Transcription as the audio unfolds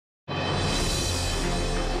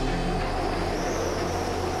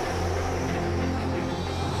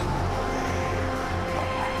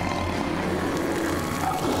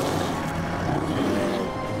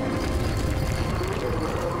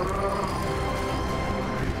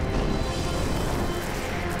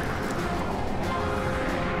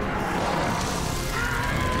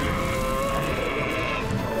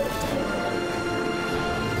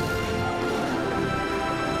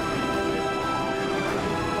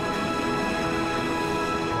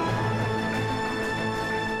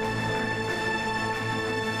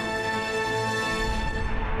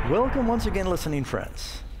Welcome once again, listening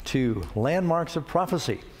friends, to Landmarks of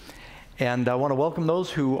Prophecy. And I want to welcome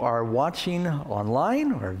those who are watching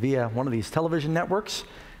online or via one of these television networks.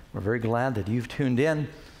 We're very glad that you've tuned in.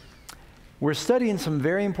 We're studying some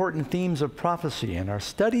very important themes of prophecy, and our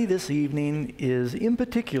study this evening is in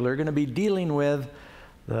particular going to be dealing with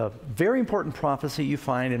the very important prophecy you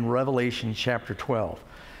find in Revelation chapter 12.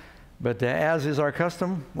 But as is our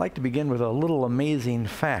custom, I'd like to begin with a little amazing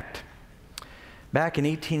fact. Back in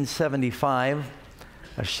 1875,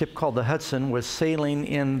 a ship called the Hudson was sailing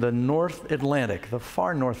in the North Atlantic, the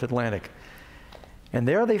far North Atlantic. And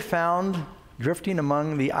there they found, drifting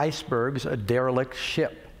among the icebergs, a derelict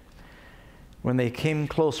ship. When they came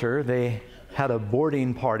closer, they had a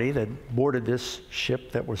boarding party that boarded this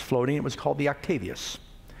ship that was floating. It was called the Octavius.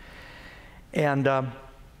 And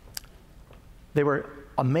they were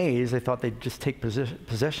amazed. They thought they'd just take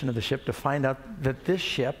possession of the ship to find out that this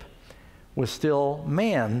ship was still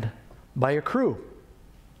manned by a crew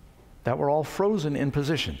that were all frozen in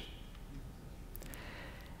position.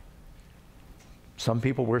 Some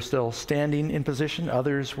people were still standing in position,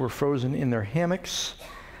 others were frozen in their hammocks.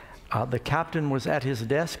 The captain was at his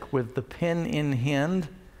desk with the pen in hand,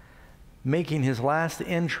 making his last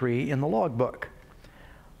entry in the logbook.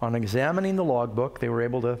 On examining the logbook, they were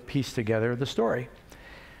able to piece together the story.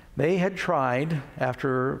 They had tried,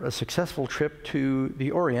 after a successful trip to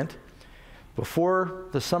the Orient, before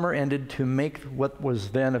the summer ended, to make what was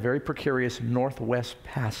then a very precarious Northwest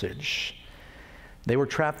Passage. They were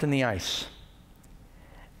trapped in the ice,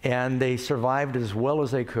 and they survived as well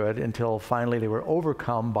as they could until finally they were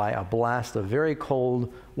overcome by a blast of very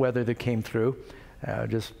cold weather that came through,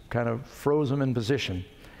 just kind of froze them in position.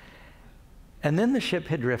 And then the ship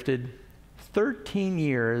had drifted 13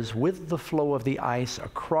 years with the flow of the ice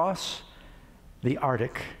across the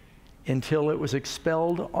Arctic until it was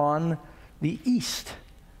expelled on the east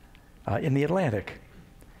in the Atlantic.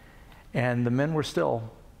 And the men were still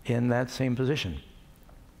in that same position.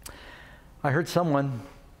 I heard someone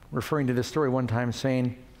referring to this story one time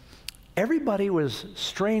saying, everybody was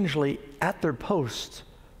strangely at their posts,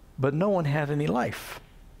 but no one had any life.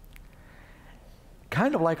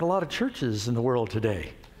 Kind of like a lot of churches in the world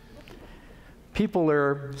today. People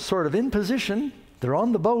are sort of in position, they're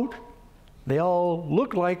on the boat, they all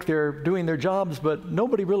look like they're doing their jobs, but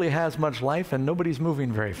nobody really has much life and nobody's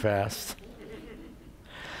moving very fast.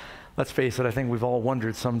 Let's face it, I think we've all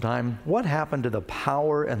wondered sometime, what happened to the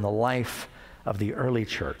power and the life of the early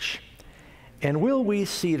church? And will we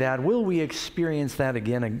see that, will we experience that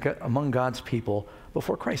again among God's people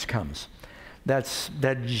before Christ comes? That's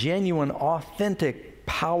that genuine, authentic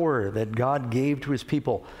power that God gave to his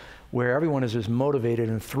people, where everyone is just motivated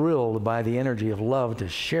and thrilled by the energy of love to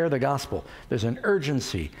share the gospel. There's an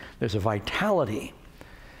urgency, there's a vitality.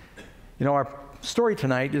 You know, our story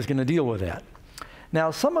tonight is going to deal with that. Now,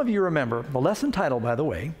 some of you remember the lesson title, by the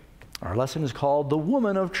way. Our lesson is called The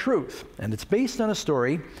Woman of Truth, and it's based on a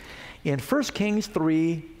story in 1 Kings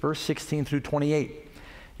 3, verse 16 through 28.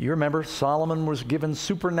 You remember Solomon was given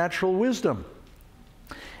supernatural wisdom.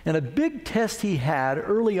 And a big test he had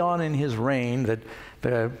early on in his reign that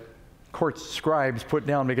the court scribes put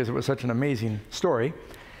down because it was such an amazing story.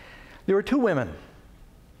 There were two women.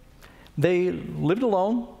 They lived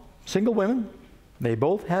alone, single women. They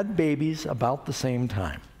both had babies about the same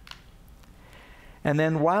time. And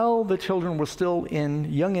then while the children were still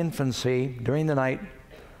in young infancy, during the night,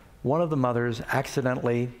 one of the mothers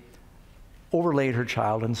accidentally overlaid her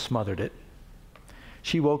child and smothered it.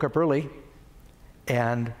 She woke up early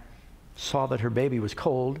and saw that her baby was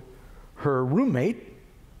cold. Her roommate,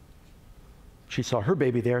 she saw her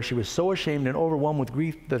baby there. She was so ashamed and overwhelmed with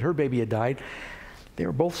grief that her baby had died. They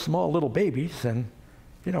were both small little babies, and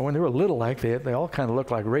you know, when they were little like that, they all kind of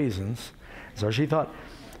looked like raisins. So she thought,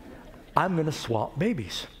 I'm going to swap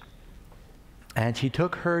babies. And she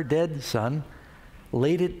took her dead son,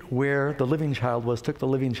 laid it where the living child was, took the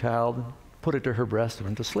living child, put it to her breast, and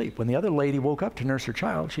went to sleep. When the other lady woke up to nurse her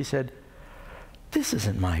child, she said, this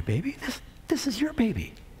isn't my baby. This is your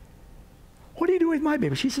baby. What are you doing with my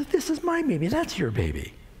baby? She says, this is my baby. That's your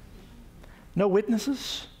baby. No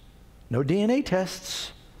witnesses, no DNA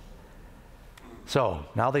tests. So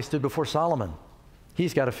now they stood before Solomon.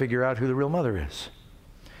 He's got to figure out who the real mother is.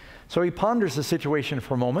 So he ponders the situation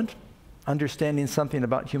for a moment, understanding something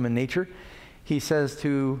about human nature. He says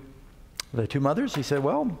to the two mothers, he said,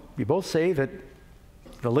 well, you both say that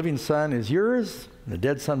the living son is yours, and the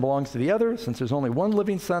dead son belongs to the other. Since there's only one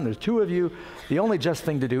living son, there's two of you. The only just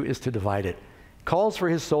thing to do is to divide it. Calls for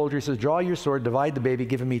his soldiers, says, draw your sword, divide the baby,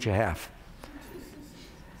 give him each a half.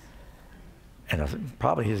 And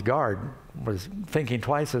probably his guard was thinking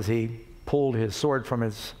twice as he pulled his sword from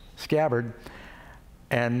his scabbard.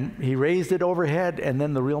 And he raised it overhead, and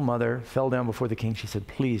then the real mother fell down before the king. She said,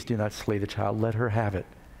 please do not slay the child. Let her have it.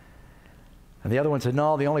 And the other one said,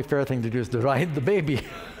 no, the only fair thing to do is to hide the baby.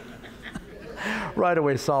 Right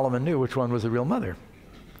away, Solomon knew which one was the real mother.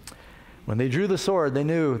 When they drew the sword, they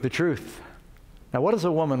knew the truth. Now, what does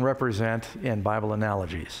a woman represent in Bible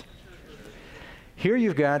analogies? Here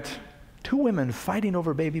you've got two women fighting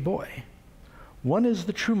over a baby boy. One is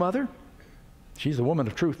the true mother. She's the woman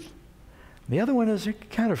of truth. The other one is a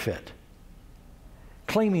counterfeit,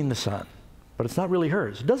 claiming the son, but it's not really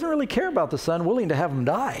hers. Doesn't really care about the son, willing to have him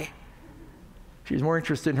die. She's more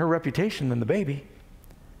interested in her reputation than the baby.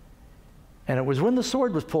 And it was when the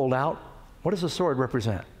sword was pulled out. What does the sword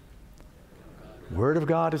represent? Word of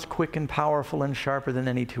God is quick and powerful and sharper than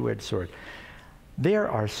any two-edged sword. There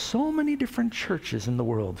are so many different churches in the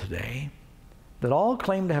world today that all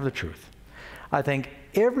claim to have the truth. I think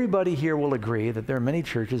everybody here will agree that there are many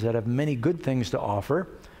churches that have many good things to offer,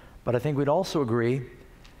 but I think we'd also agree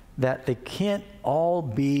that they can't all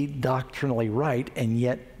be doctrinally right and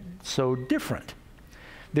yet so different.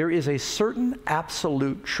 There is a certain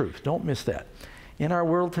absolute truth. Don't miss that. In our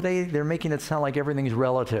world today, they're making it sound like everything's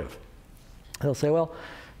relative. They'll say, well,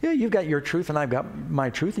 yeah, you've got your truth and I've got my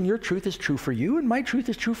truth, and your truth is true for you and my truth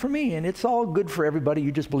is true for me, and it's all good for everybody.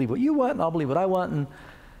 You just believe what you want and I'll believe what I want. And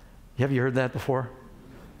have you heard that before?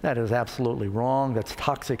 That is absolutely wrong. That's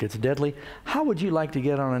toxic. It's deadly. How would you like to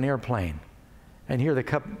get on an airplane and hear the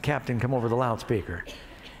captain come over the loudspeaker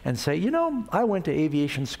and say, you know, I went to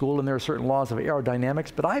aviation school and there are certain laws of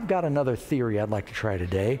aerodynamics, but I've got another theory I'd like to try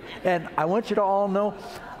today, and I want you to all know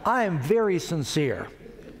I am very sincere.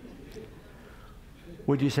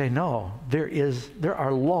 Would you say, no, there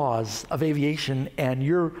are laws of aviation, and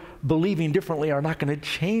your believing differently are not going to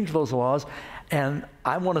change those laws, and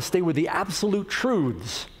I want to stay with the absolute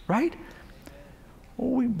truths, right? Well,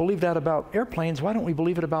 we believe that about airplanes. Why don't we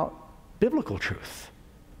believe it about biblical truth?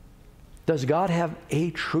 Does God have a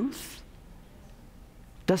truth?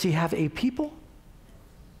 Does he have a people?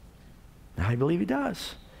 I believe he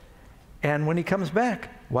does. And when he comes back,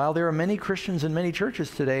 while there are many Christians in many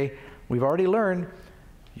churches today, we've already learned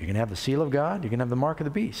you can have the seal of God, you can have the mark of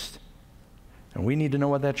the beast. And we need to know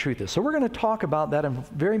what that truth is. So we're going to talk about that, a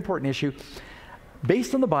very important issue.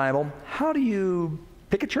 Based on the Bible, how do you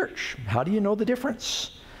pick a church? How do you know the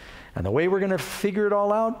difference? And the way we're going to figure it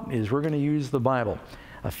all out is we're going to use the Bible.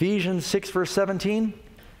 Ephesians 6, verse 17,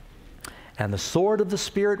 and the sword of the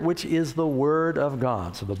Spirit, which is the Word of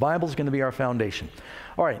God. So the Bible's going to be our foundation.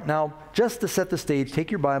 All right, now, just to set the stage, take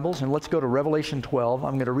your Bibles and let's go to Revelation 12.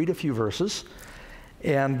 I'm going to read a few verses.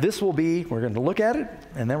 And this will be, we're going to look at it,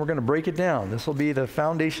 and then we're going to break it down. This will be the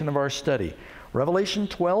foundation of our study. Revelation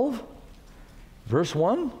 12, verse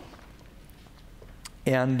 1.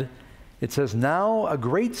 And it says, now a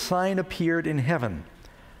great sign appeared in heaven,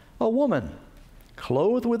 a woman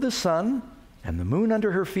clothed with the sun and the moon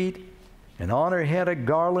under her feet, and on her head a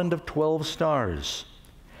garland of 12 stars.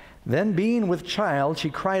 Then being with child, she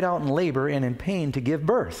cried out in labor and in pain to give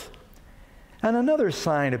birth. And another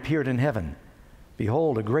sign appeared in heaven.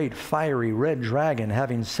 Behold, a great fiery red dragon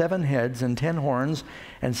having 7 heads and 10 horns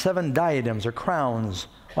and 7 diadems or crowns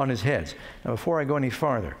on his heads. Now, before I go any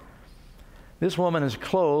farther, this woman is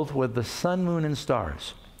clothed with the sun, moon, and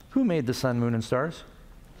stars. Who made the sun, moon, and stars?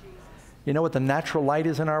 You know what the natural light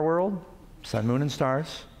is in our world? Sun, moon, and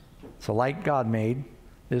stars. It's a light God made.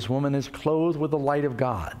 This woman is clothed with the light of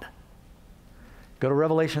God. Go to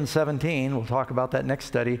Revelation 17. We'll talk about that next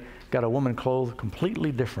study. Got a woman clothed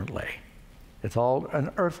completely differently. It's all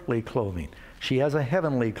an earthly clothing. She has a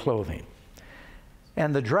heavenly clothing.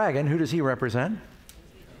 And the dragon, who does he represent?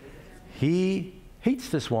 He hates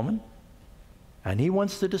this woman, and he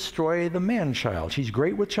wants to destroy the man-child. She's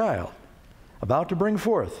great with child, about to bring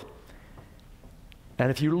forth.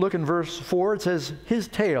 And if you look in verse 4, it says, his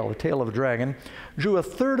tail, the tail of a dragon, drew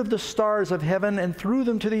 1/3 of the stars of heaven and threw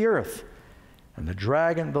them to the earth. And the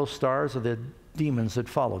dragon, those stars are the demons that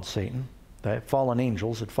followed Satan. The fallen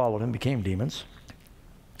angels that followed him became demons.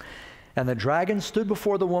 And the dragon stood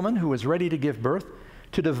before the woman who was ready to give birth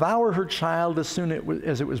to devour her child as soon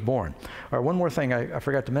as it was born. All right, one more thing I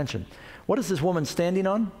forgot to mention. What is this woman standing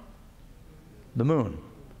on? The moon.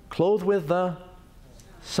 Clothed with the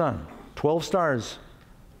sun. 12 stars.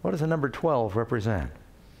 What does the number 12 represent?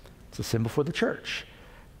 It's a symbol for the church.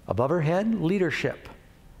 Above her head, leadership.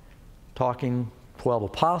 Talking 12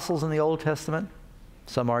 apostles in the Old Testament.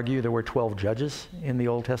 Some argue there were 12 judges in the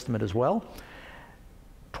Old Testament as well.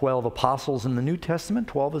 12 apostles in the New Testament.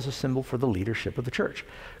 12 is a symbol for the leadership of the church.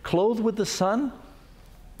 Clothed with the sun,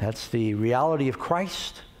 that's the reality of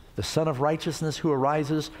Christ, the Son of Righteousness who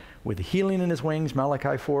arises with healing in his wings,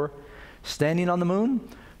 Malachi 4. Standing on the moon.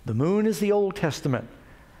 The moon is the Old Testament.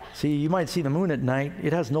 See, you might see the moon at night.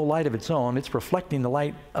 It has no light of its own. It's reflecting the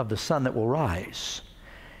light of the sun that will rise.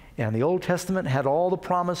 And the Old Testament had all the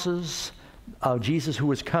promises of Jesus who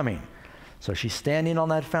was coming. So she's standing on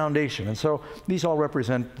that foundation. And so these all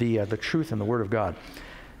represent the truth and the Word of God.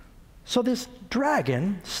 So this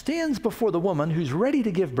dragon stands before the woman who's ready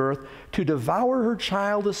to give birth to devour her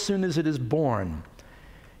child as soon as it is born.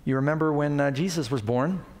 You remember when Jesus was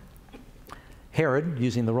born, Herod,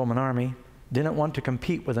 using the Roman army, didn't want to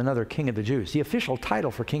compete with another king of the Jews. The official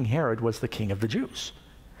title for King Herod was the King of the Jews.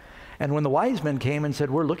 And when the wise men came and said,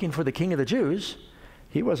 we're looking for the King of the Jews,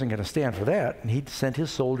 he wasn't going to stand for that. And he sent his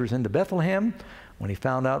soldiers into Bethlehem when he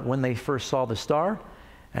found out when they first saw the star,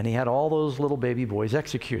 and he had all those little baby boys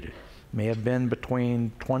executed. May have been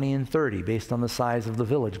between 20 and 30 based on the size of the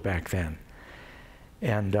village back then.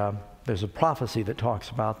 And there's a prophecy that talks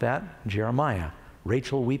about that, Jeremiah,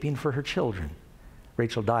 Rachel weeping for her children.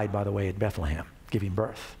 Rachel died, by the way, at Bethlehem, giving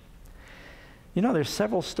birth. You know, there's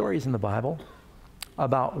several stories in the Bible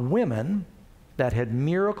about women that had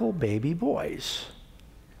miracle baby boys.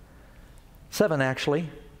 7, actually.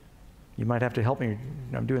 You might have to help me.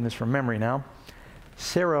 I'm doing this from memory now.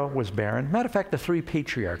 Sarah was barren. Matter of fact, the 3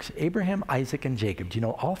 patriarchs, Abraham, Isaac, and Jacob, do you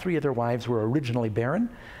know all 3 of their wives were originally barren,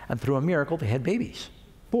 and through a miracle they had babies,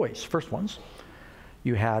 boys, first ones.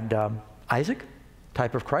 You had Isaac,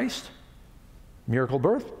 type of Christ, miracle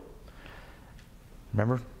birth.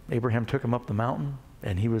 Remember, Abraham took him up the mountain,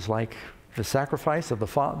 and he was like the sacrifice of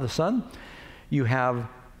the son. You have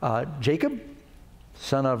Jacob,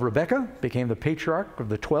 son of Rebekah, became the patriarch of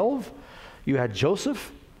the 12. You had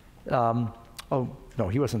Joseph. Oh, no,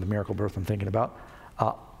 he wasn't the miracle birth I'm thinking about.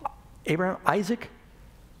 Abraham, Isaac,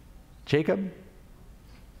 Jacob.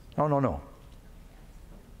 No.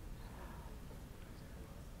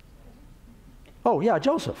 Oh, yeah,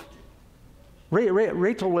 Joseph.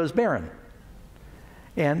 Rachel was barren.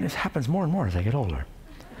 And this happens more and more as I get older.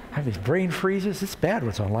 I have these brain freezes. It's bad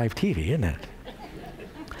what's on live TV, isn't it?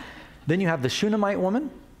 Then you have the Shunammite woman.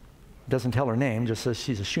 Doesn't tell her name, just says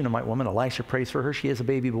she's a Shunammite woman. Elisha prays for her. She has a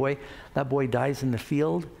baby boy. That boy dies in the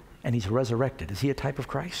field, and he's resurrected. Is he a type of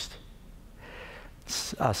Christ?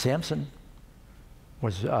 Samson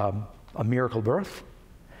was a miracle birth.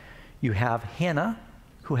 You have Hannah,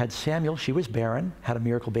 who had Samuel. She was barren, had a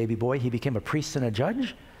miracle baby boy. He became a priest and a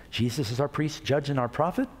judge. Jesus is our priest, judge, and our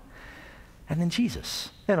prophet. And then Jesus.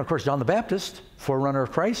 And, of course, John the Baptist, forerunner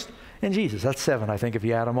of Christ, and Jesus. That's 7, I think, if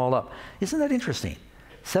you add them all up. Isn't that interesting?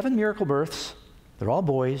 7 miracle births. They're all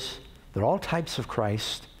boys. They're all types of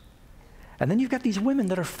Christ. And then you've got these women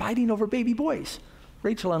that are fighting over baby boys.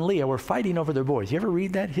 Rachel and Leah were fighting over their boys. You ever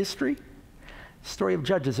read that history? Story of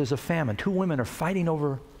Judges, there's a famine. 2 women are fighting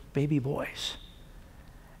over baby boys.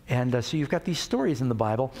 And so you've got these stories in the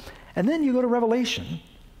Bible. And then you go to Revelation,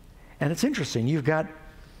 and it's interesting. You've got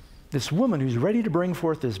this woman who's ready to bring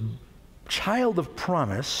forth this child of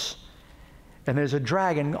promise, and there's a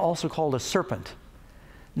dragon also called a serpent.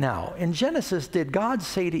 Now, in Genesis, did God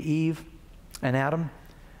say to Eve and Adam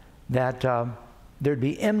that there'd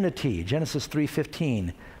be enmity, Genesis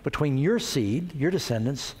 3:15, between your seed, your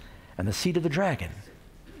descendants, and the seed of the dragon?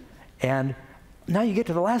 And now you get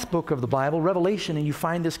to the last book of the Bible, Revelation, and you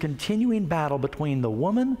find this continuing battle between the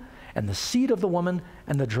woman and the seed of the woman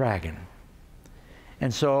and the dragon.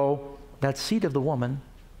 And so that seed of the woman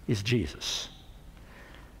is Jesus.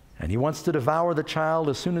 And he wants to devour the child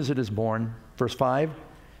as soon as it is born. Verse 5,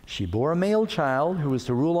 she bore a male child who was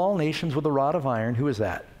to rule all nations with a rod of iron. Who is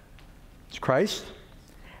that? It's Christ.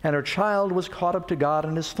 And her child was caught up to God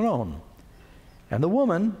and his throne. And the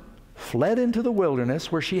woman fled into the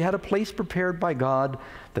wilderness where she had a place prepared by God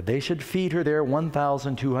that they should feed her there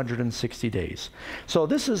 1,260 days. So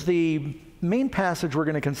this is the main passage we're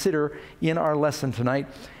going to consider in our lesson tonight.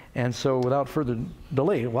 And so without further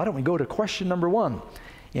delay, why don't we go to question number 1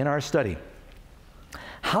 in our study.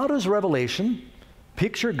 How does Revelation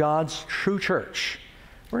picture God's true church?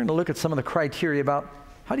 We're going to look at some of the criteria about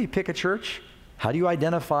how do you pick a church? How do you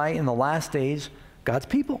identify in the last days God's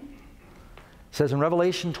people? It says in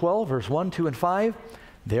Revelation 12, verse 1, 2, and 5,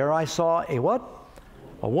 there I saw a what?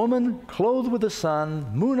 A woman clothed with the sun,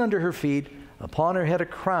 moon under her feet, upon her head a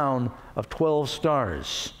crown of 12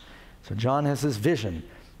 stars. So John has this vision.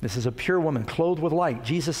 This is a pure woman clothed with light.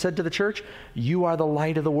 Jesus said to the church, you are the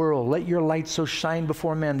light of the world. Let your light so shine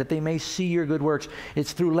before men that they may see your good works.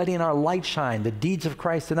 It's through letting our light shine, the deeds of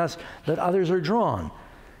Christ in us, that others are drawn.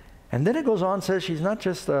 And then it goes on, says she's not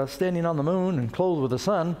just standing on the moon and clothed with the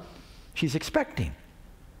sun. She's expecting.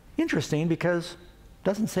 Interesting, because it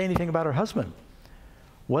doesn't say anything about her husband.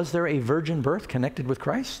 Was there a virgin birth connected with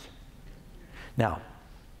Christ? Now,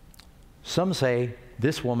 some say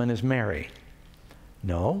this woman is Mary.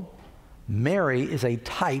 No, Mary is a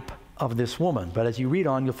type of this woman. But as you read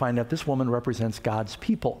on, you'll find that this woman represents God's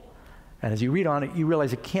people. And as you read on it, you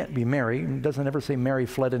realize it can't be Mary. It doesn't ever say Mary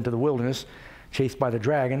fled into the wilderness, chased by the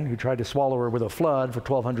dragon, who tried to swallow her with a flood for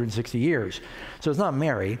 1,260 years. So it's not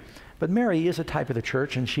Mary. But Mary is a type of the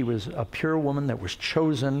church, and she was a pure woman that was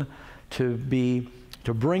chosen to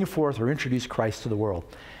bring forth or introduce Christ to the world.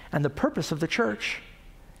 And the purpose of the church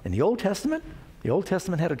in the Old Testament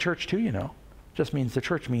had a church too, you know. Just means the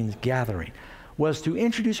church means gathering, was to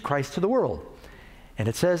introduce Christ to the world. And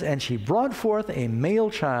it says, and she brought forth a male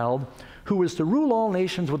child who was to rule all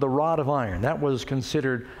nations with a rod of iron. That was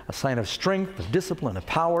considered a sign of strength, of discipline, of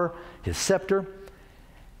power, his scepter.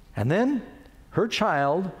 And then her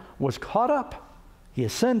child was caught up. He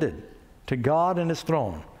ascended to God and his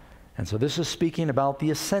throne. And so this is speaking about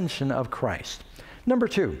the ascension of Christ. Number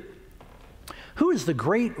 2, who is the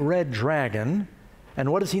great red dragon,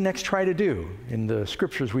 and what does he next try to do in the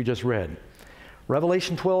scriptures we just read?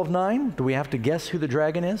 Revelation 12:9, do we have to guess who the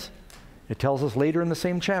dragon is? It tells us later in the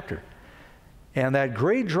same chapter. And that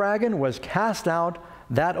great dragon was cast out,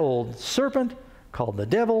 that old serpent called the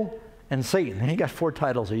devil and Satan. And he got 4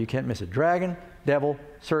 titles, so you can't miss it. Dragon, devil,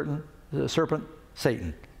 serpent,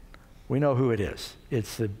 Satan. We know who it is.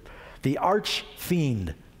 It's the arch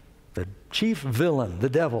fiend, the chief villain, the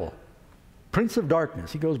devil, prince of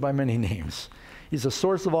darkness. He goes by many names. He's the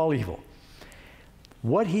source of all evil.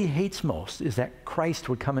 What he hates most is that Christ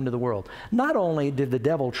would come into the world. Not only did the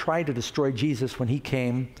devil try to destroy Jesus when he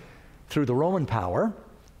came through the Roman power,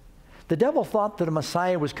 the devil thought that a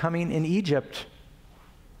Messiah was coming in Egypt.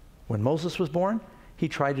 When Moses was born, he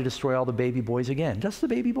tried to destroy all the baby boys again, just the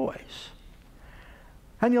baby boys.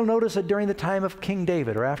 And you'll notice that during the time of King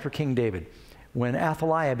David, or after King David, when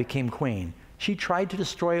Athaliah became queen, she tried to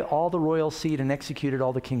destroy all the royal seed and executed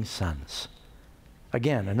all the king's sons.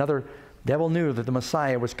 Again, another devil knew that the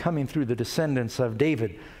Messiah was coming through the descendants of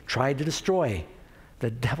David, tried to destroy.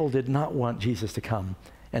 The devil did not want Jesus to come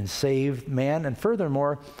and save man. And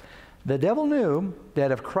furthermore, the devil knew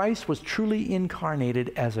that if Christ was truly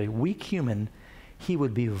incarnated as a weak human, he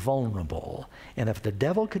would be vulnerable. And if the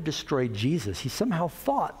devil could destroy Jesus, he somehow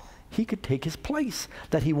thought he could take his place,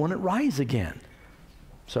 that he wouldn't rise again.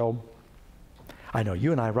 So, I know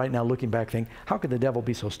you and I right now looking back think, how could the devil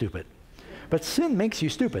be so stupid? But sin makes you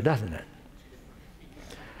stupid, doesn't it?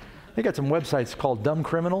 They got some websites called Dumb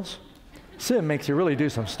Criminals. Sin makes you really do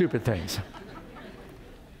some stupid things.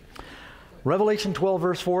 Revelation 12,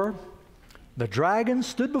 verse 4, the dragon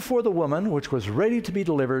stood before the woman, which was ready to be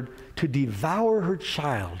delivered, to devour her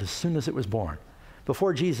child as soon as it was born.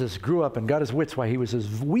 Before Jesus grew up and got his wits, why he was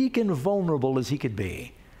as weak and vulnerable as he could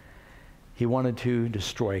be. He wanted to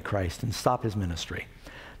destroy Christ and stop his ministry.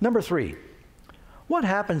 Number 3, what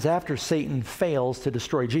happens after Satan fails to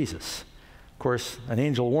destroy Jesus? Of course, an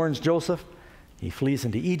angel warns Joseph. He flees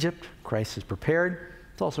into Egypt. Christ is prepared.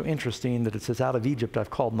 It's also interesting that it says, out of Egypt I've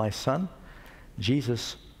called my son.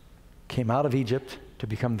 Jesus came out of Egypt to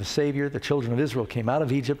become the Savior. The children of Israel came out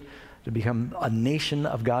of Egypt to become a nation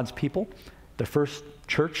of God's people. The first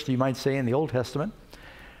church, you might say, in the Old Testament.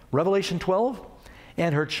 Revelation 12,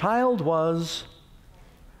 and her child was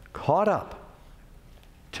caught up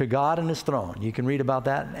to God and his throne. You can read about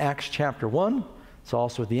that in Acts chapter 1. It's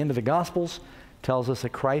also at the end of the Gospels. It tells us that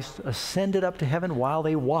Christ ascended up to heaven while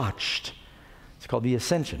they watched. It's called the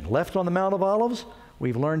Ascension. Left on the Mount of Olives,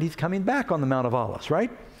 we've learned he's coming back on the Mount of Olives,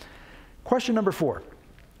 right? Question number 4.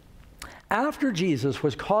 After Jesus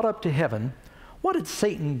was caught up to heaven, what did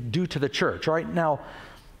Satan do to the church? All right, now,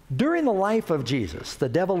 during the life of Jesus, the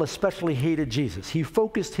devil especially hated Jesus. He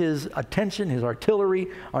focused his attention, his artillery,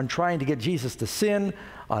 on trying to get Jesus to sin,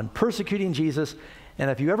 on persecuting Jesus.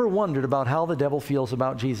 And if you ever wondered about how the devil feels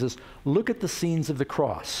about Jesus, look at the scenes of the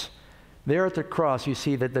cross. There at the cross, you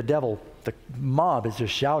see that the devil, the mob is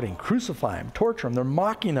just shouting, crucify him, torture him. They're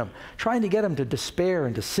mocking him, trying to get him to despair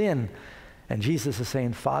and to sin. And Jesus is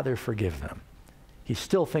saying, Father, forgive them. He's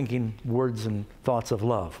still thinking words and thoughts of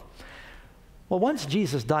love. Well, once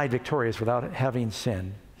Jesus died victorious without having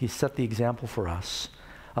sinned, he set the example for us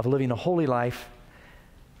of living a holy life.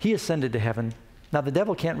 He ascended to heaven. Now, the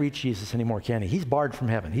devil can't reach Jesus anymore, can he? He's barred from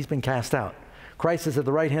heaven. He's been cast out. Christ is at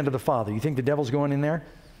the right hand of the Father. You think the devil's going in there?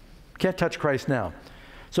 Can't touch Christ now.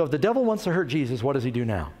 So if the devil wants to hurt Jesus, what does he do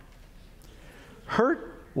now?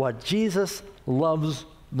 Hurt what Jesus loves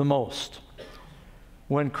the most.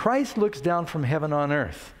 When Christ looks down from heaven on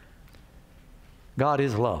earth, God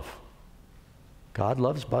is love. God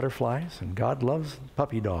loves butterflies and God loves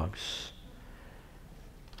puppy dogs.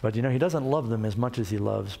 But he doesn't love them as much as he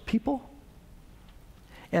loves people.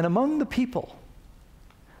 And among the people,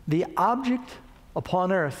 the object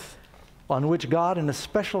upon earth on which God in a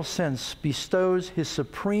special sense bestows his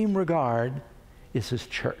supreme regard is his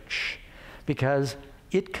church, because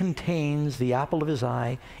it contains the apple of his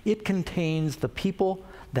eye. It contains the people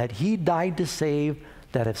that he died to save,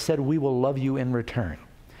 that have said, we will love you in return.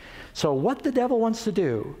 So what the devil wants to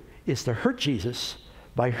do is to hurt Jesus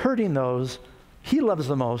by hurting those he loves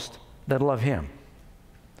the most that love him.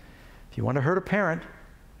 If you want to hurt a parent,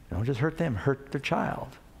 don't just hurt them, hurt their child,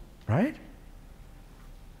 right?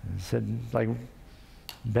 It said, like,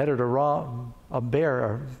 better to rob a bear,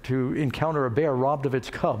 or to encounter a bear robbed of its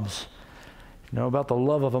cubs. About the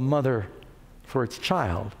love of a mother for its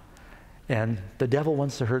child. And the devil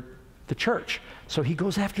wants to hurt the church. So he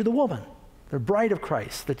goes after the woman, the bride of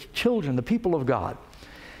Christ, the children, the people of God.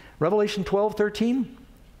 Revelation 12:13,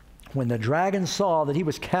 when the dragon saw that he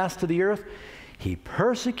was cast to the earth, he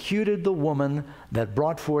persecuted the woman that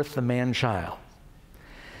brought forth the man-child.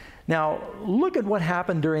 Now, look at what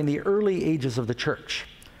happened during the early ages of the church.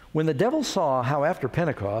 When the devil saw how after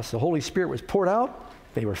Pentecost the Holy Spirit was poured out,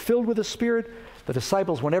 they were filled with the Spirit, the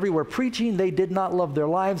disciples went everywhere preaching, they did not love their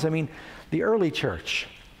lives. The early church.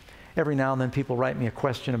 Every now and then people write me a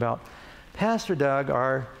question about, Pastor Doug,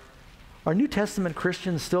 are New Testament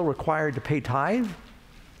Christians still required to pay tithe?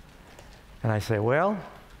 And I say, well,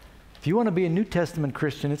 if you want to be a New Testament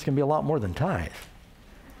Christian, it's going to be a lot more than tithe.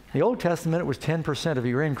 In the Old Testament, it was 10% of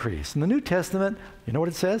your increase. In the New Testament, you know what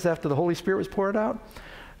it says after the Holy Spirit was poured out?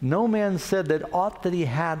 No man said that aught that he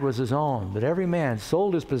had was his own, but every man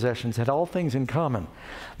sold his possessions, had all things in common.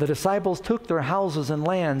 The disciples took their houses and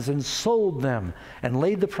lands and sold them and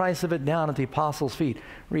laid the price of it down at the apostles' feet.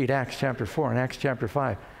 Read Acts chapter 4 and Acts chapter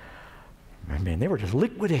 5. They were just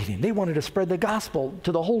liquidating. They wanted to spread the gospel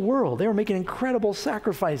to the whole world. They were making incredible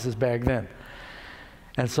sacrifices back then.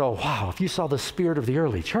 And so, wow, if you saw the spirit of the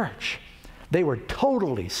early church, they were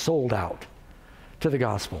totally sold out to the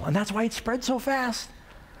gospel. And that's why it spread so fast,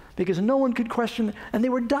 because no one could question, and they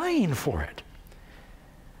were dying for it.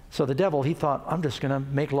 So the devil, he thought, I'm just going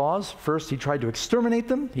to make laws. First, he tried to exterminate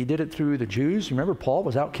them. He did it through the Jews. Remember, Paul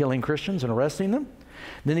was out killing Christians and arresting them.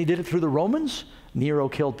 Then he did it through the Romans. Nero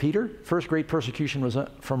killed Peter. First great persecution was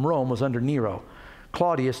from Rome was under Nero.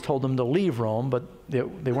 Claudius told them to leave Rome, but they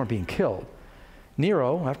weren't being killed.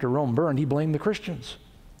 Nero, after Rome burned, he blamed the Christians.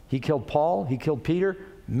 He killed Paul, he killed Peter,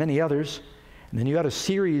 many others. And then you got a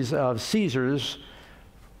series of Caesars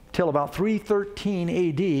till about 313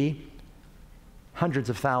 A.D., hundreds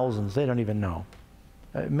of thousands, they don't even know.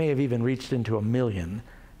 It may have even reached into 1 million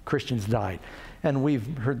Christians died. And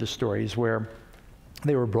we've heard the stories where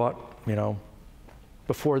they were brought,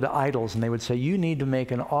 before the idols, and they would say, you need to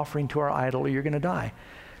make an offering to our idol or you're going to die.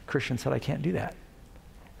 Christians said, I can't do that.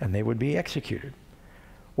 And they would be executed.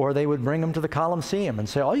 Or they would bring them to the Colosseum and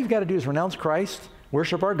say, all you've got to do is renounce Christ,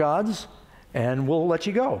 worship our gods, and we'll let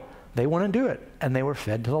you go. They wouldn't do it, and they were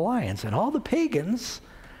fed to the lions. And all the pagans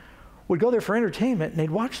would go there for entertainment, and they'd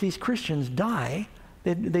watch these Christians die.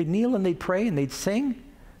 They'd kneel and they'd pray and they'd sing.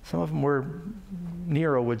 Some of them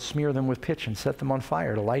Nero would smear them with pitch and set them on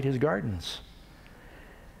fire to light his gardens.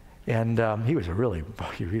 And he was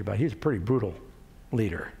he was a pretty brutal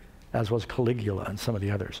leader, as was Caligula and some of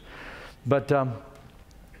the others. But the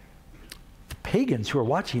pagans who are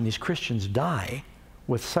watching these Christians die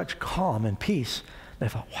with such calm and peace, they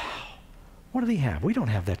thought, wow, what do they have? We don't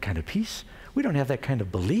have that kind of peace. We don't have that kind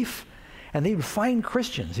of belief. And they would find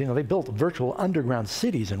Christians. They built virtual underground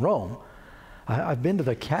cities in Rome. I've been to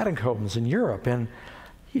the catacombs in Europe, and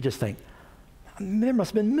you just think, there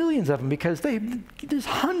must have been millions of them, because there's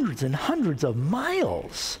hundreds and hundreds of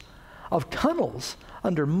miles of tunnels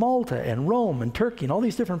under Malta and Rome and Turkey and all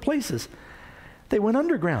these different places. They went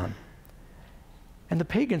underground. And the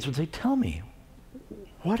pagans would say, tell me,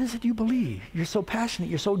 what is it you believe? You're so passionate,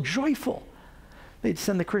 you're so joyful. They'd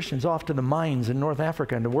send the Christians off to the mines in North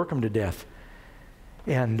Africa and to work them to death.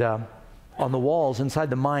 And on the walls inside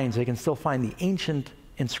the mines, they can still find the ancient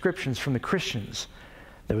inscriptions from the Christians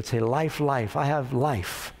that would say, life, life, I have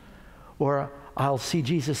life. Or I'll see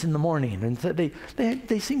Jesus in the morning. And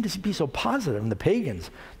they seem to be so positive. And the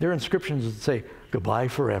pagans, their inscriptions would say, goodbye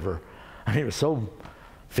forever. It was so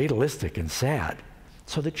fatalistic and sad.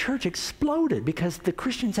 So the church exploded because the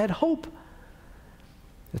Christians had hope.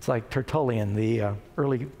 It's like Tertullian, the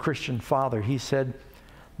early Christian father. He said,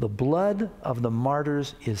 the blood of the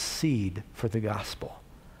martyrs is seed for the gospel.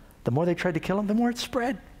 The more they tried to kill him, the more it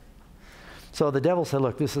spread. So the devil said,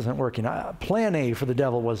 look, this isn't working. Plan A for the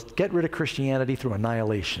devil was get rid of Christianity through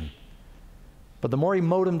annihilation. But the more he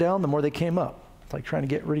mowed them down, the more they came up. It's like trying to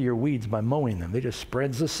get rid of your weeds by mowing them. They just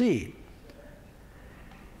spreads the seed.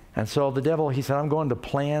 And so the devil, he said, I'm going to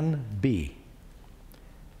plan B.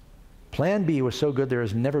 Plan B was so good there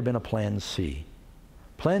has never been a plan C.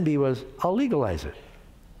 Plan B was, I'll legalize it.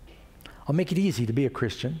 I'll make it easy to be a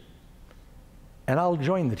Christian, and I'll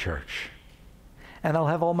join the church. And I'll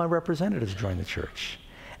have all my representatives join the church.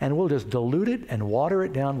 And we'll just dilute it and water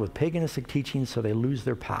it down with paganistic teachings so they lose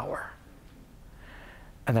their power.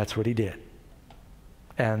 And that's what he did.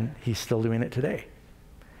 And he's still doing it today.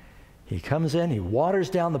 He comes in, he waters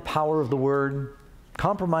down the power of the word,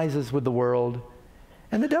 compromises with the world,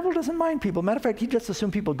 and the devil doesn't mind people. Matter of fact, he just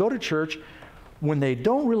assumes people go to church when they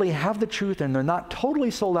don't really have the truth and they're not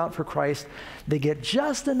totally sold out for Christ. They get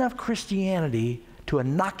just enough Christianity to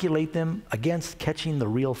inoculate them against catching the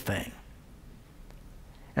real thing.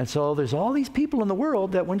 And so there's all these people in the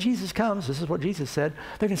world that when Jesus comes, this is what Jesus said,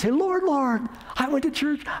 they're going to say, Lord, Lord, I went to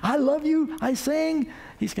church, I love you, I sang.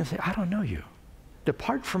 He's going to say, I don't know you.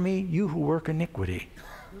 Depart from me, you who work iniquity.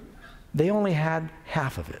 They only had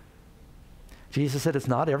half of it. Jesus said it's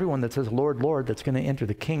not everyone that says, Lord, Lord, that's going to enter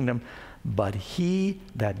the kingdom, but he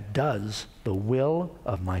that does the will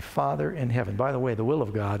of my Father in heaven. By the way, the will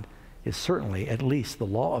of God is certainly at least the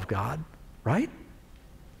law of God, right?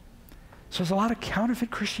 So there's a lot of counterfeit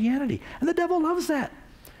Christianity, and the devil loves that.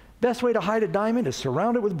 Best way to hide a diamond is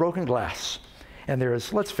surround it with broken glass. And there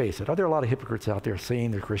is, let's face it, are there a lot of hypocrites out there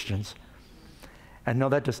saying they're Christians? And no,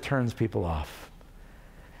 that just turns people off.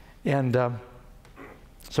 And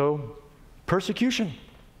so persecution.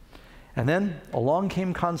 And then along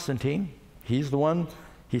came Constantine. He's the one,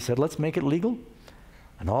 he said, let's make it legal.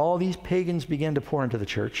 And all these pagans began to pour into the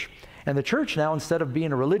church. And the church now, instead of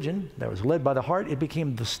being a religion that was led by the heart, it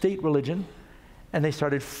became the state religion. And they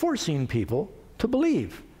started forcing people to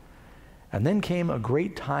believe. And then came a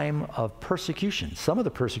great time of persecution. Some of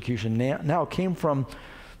the persecution now came from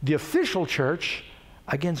the official church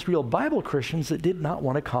against real Bible Christians that did not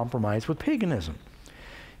want to compromise with paganism.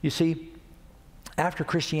 You see, after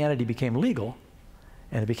Christianity became legal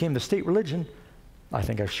and it became the state religion, I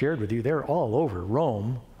think I've shared with you, they're all over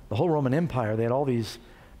Rome, the whole Roman Empire. They had all these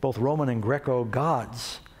both Roman and Greco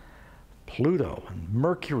gods, Pluto and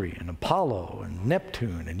Mercury and Apollo and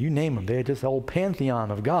Neptune and you name them. They had this whole pantheon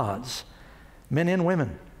of gods, men and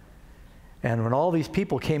women. And when all these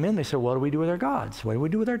people came in, they said, what do we do with our gods? What do we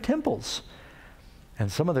do with our temples?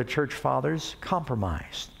 And some of the church fathers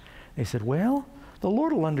compromised. They said, well, the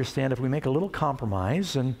Lord will understand if we make a little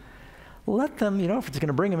compromise and let them, you know, if it's going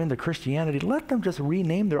to bring them into Christianity, let them just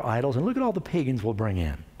rename their idols and look at all the pagans we'll bring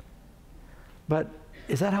in. But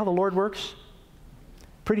is that how the Lord works?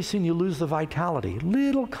 Pretty soon you lose the vitality.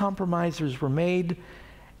 Little compromises were made,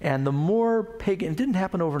 and the more pagan, it didn't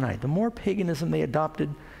happen overnight, the more paganism they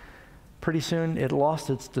adopted, pretty soon it lost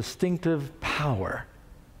its distinctive power.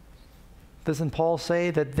 Doesn't Paul say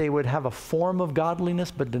that they would have a form of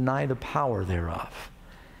godliness but deny the power thereof?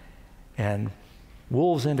 And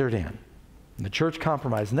wolves entered in. And the church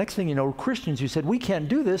compromised. Next thing you know, Christians who said, we can't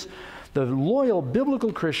do this, the loyal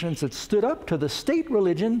biblical Christians that stood up to the state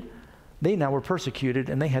religion, they now were persecuted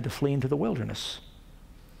and they had to flee into the wilderness.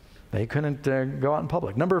 They couldn't go out in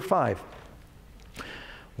public. Number 5.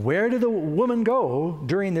 Where did the woman go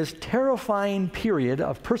during this terrifying period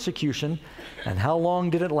of persecution, and how long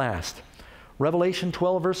did it last? Revelation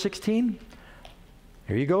 12, verse 16.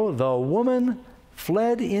 Here you go. The woman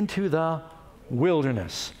fled into the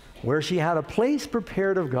wilderness, where she had a place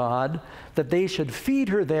prepared of God, that they should feed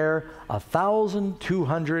her there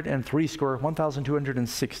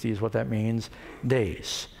 1,260 is what that means,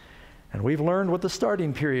 days. And we've learned what the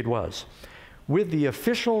starting period was. With the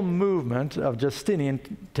official movement of Justinian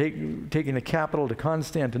taking the capital to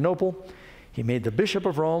Constantinople, he made the Bishop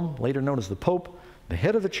of Rome, later known as the Pope, the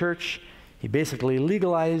head of the church. He basically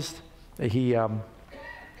legalized, that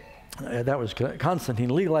was Constantine,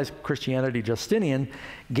 legalized Christianity. Justinian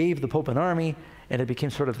gave the Pope an army, and it became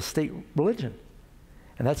sort of the state religion.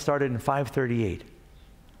 And that started in 538.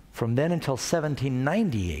 From then until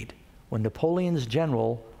 1798, when Napoleon's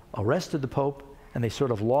general arrested the Pope, and they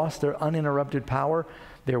sort of lost their uninterrupted power,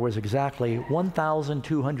 there was exactly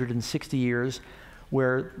 1,260 years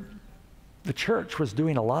where the church was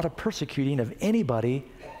doing a lot of persecuting of anybody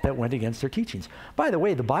that went against their teachings. By the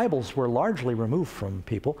way, the Bibles were largely removed from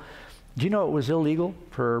people. Do you know it was illegal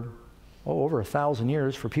for over 1,000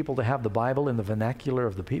 years for people to have the Bible in the vernacular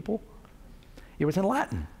of the people? It was in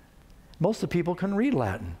Latin. Most of the people couldn't read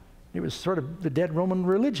Latin. It was sort of the dead Roman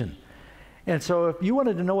religion. And so if you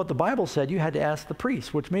wanted to know what the Bible said, you had to ask the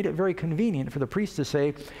priest, which made it very convenient for the priest to say,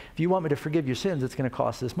 if you want me to forgive your sins, it's going to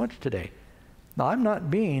cost this much today. Now, I'm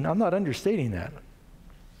not understating that.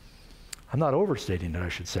 I'm not overstating it, I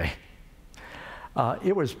should say.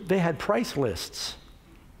 They had price lists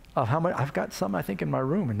of how much. I've got some, I think, in my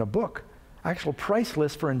room in the book. Actual price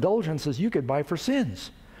lists for indulgences you could buy for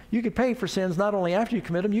sins. You could pay for sins not only after you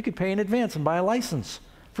commit them, you could pay in advance and buy a license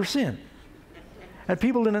for sin. And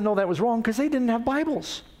people didn't know that was wrong because they didn't have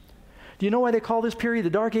Bibles. Do you know why they call this period the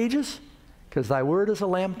Dark Ages? Because thy word is a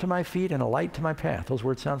lamp to my feet and a light to my path. Those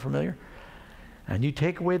words sound familiar? And you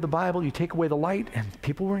take away the Bible, you take away the light, and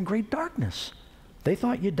people were in great darkness. They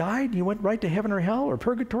thought you died, you went right to heaven or hell or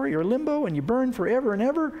purgatory or limbo, and you burned forever and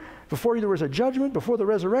ever. Before there was a judgment, before the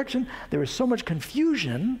resurrection, there was so much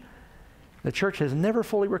confusion. The church has never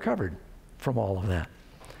fully recovered from all of that.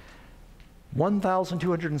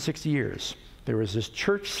 1,260 years, there was this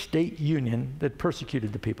church-state union that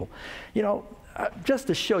persecuted the people. You know, just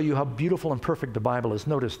to show you how beautiful and perfect the Bible is,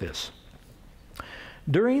 notice this.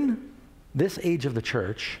 During this age of the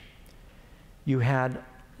church, you had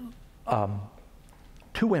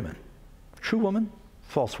two women, true woman,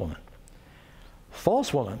 false woman.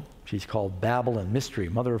 False woman, she's called Babylon, mystery,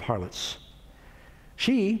 mother of harlots.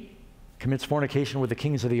 She commits fornication with the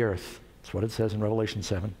kings of the earth. That's what it says in Revelation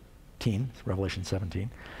 17. It's Revelation 17.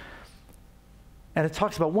 And it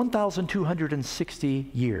talks about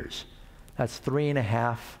 1,260 years. That's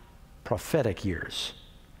 3.5 prophetic years.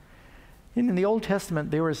 In the Old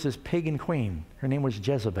Testament, there was this pagan queen. Her name was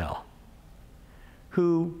Jezebel,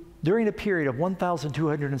 who, during a period of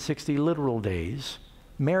 1,260 literal days,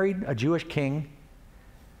 married a Jewish king,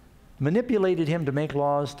 manipulated him to make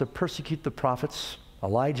laws to persecute the prophets.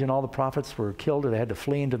 Elijah and all the prophets were killed, or they had to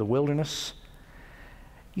flee into the wilderness.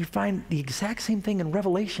 You find the exact same thing in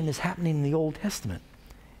Revelation is happening in the Old Testament.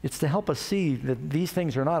 It's to help us see that these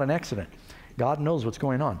things are not an accident. God knows what's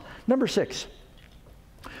going on. Number 6.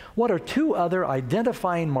 What are two other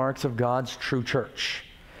identifying marks of God's true church?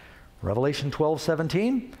 Revelation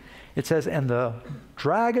 12:17, it says, and the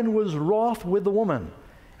dragon was wroth with the woman,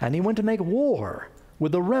 and he went to make war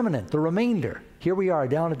with the remnant, the remainder. Here we are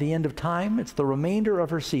down at the end of time. It's the remainder of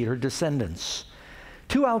her seed, her descendants.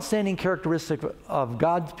 Two outstanding characteristics of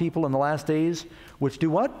God's people in the last days, which do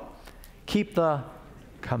what? Keep the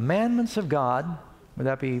commandments of God. Would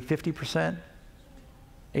that be 50%?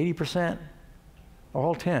 80%? Or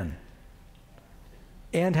all 10?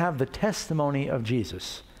 And have the testimony of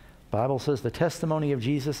Jesus. The Bible says the testimony of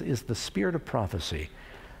Jesus is the spirit of prophecy,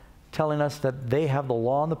 telling us that they have the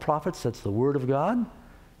law and the prophets. That's the word of God.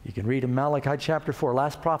 You can read in Malachi chapter 4,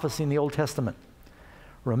 last prophecy in the Old Testament.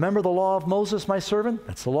 Remember the law of Moses, my servant?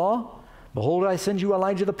 That's the law. Behold, I send you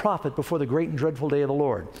Elijah the prophet before the great and dreadful day of the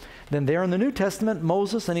Lord. Then there in the New Testament,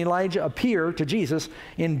 Moses and Elijah appear to Jesus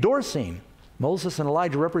endorsing. Moses and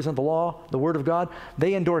Elijah represent the law, the word of God.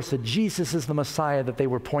 They endorse that Jesus is the Messiah that they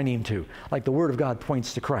were pointing to, like the word of God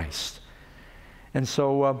points to Christ. And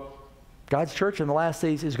so God's church in the last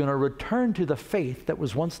days is going to return to the faith that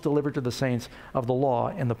was once delivered to the saints of the law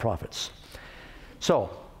and the prophets.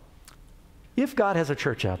 So, if God has a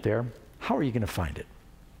church out there, how are you going to find it?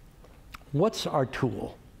 What's our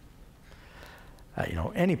tool?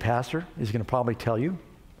 Any pastor is going to probably tell you,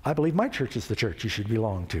 I believe my church is the church you should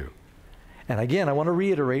belong to. And again, I want to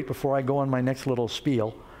reiterate before I go on my next little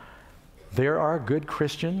spiel, there are good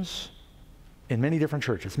Christians in many different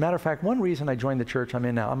churches. As a matter of fact, one reason I joined the church I'm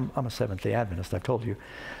in now, I'm a Seventh-day Adventist, I've told you.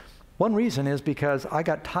 One reason is because I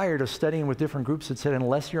got tired of studying with different groups that said,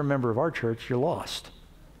 unless you're a member of our church, you're lost.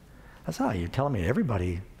 That's how you're telling me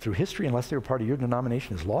everybody through history, unless they were part of your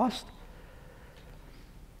denomination, is lost.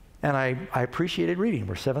 And I appreciated reading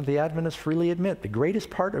where Seventh-day Adventists freely admit the greatest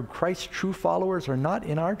part of Christ's true followers are not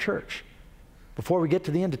in our church. Before we get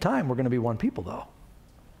to the end of time, we're going to be one people, though.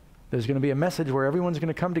 There's going to be a message where everyone's going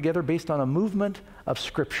to come together based on a movement of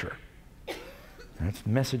Scripture. That's the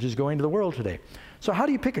message is going to the world today. So how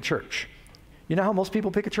do you pick a church? You know how most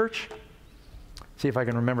people pick a church? See if I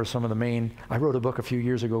can remember some of the main. I wrote a book a few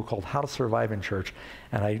years ago called How to Survive in Church,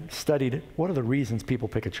 and I studied what are the reasons people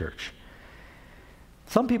pick a church.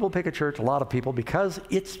 Some people pick a church, a lot of people, because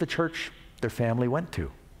it's the church their family went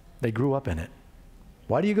to. They grew up in it.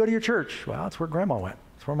 Why do you go to your church? Well, it's where Grandma went.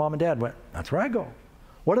 It's where Mom and Dad went. That's where I go.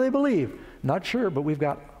 What do they believe? Not sure, but we've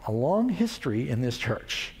got a long history in this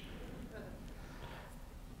church.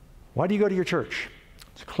 Why do you go to your church?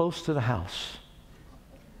 It's close to the house.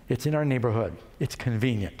 It's in our neighborhood. It's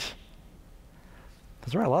convenient.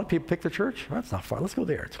 That's right. A lot of people pick the church. Well, that's not far. Let's go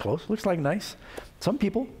there. It's close. Looks like nice. Some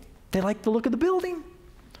people, they like the look of the building.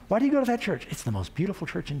 Why do you go to that church? It's the most beautiful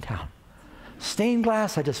church in town. Stained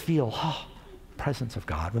glass, I just feel, presence of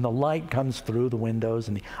God. When the light comes through the windows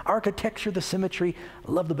and the architecture, the symmetry,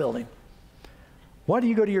 I love the building. Why do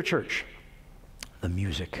you go to your church? The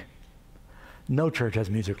music. No church has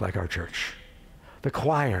music like our church. The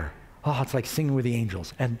choir, oh, it's like singing with the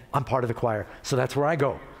angels. And I'm part of the choir, so that's where I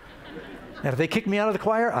go. And if they kick me out of the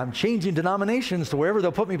choir, I'm changing denominations to wherever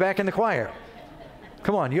they'll put me back in the choir.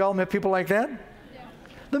 Come on, you all met people like that? Yeah.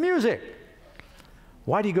 The music.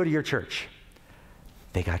 Why do you go to your church?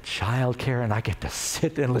 They got childcare, and I get to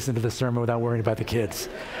sit and listen to the sermon without worrying about the kids.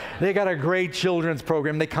 They got a great children's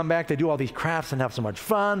program. They come back, they do all these crafts and have so much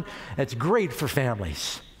fun. It's great for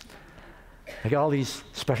families. They got all these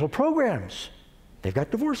special programs. They've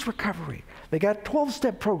got divorce recovery. They got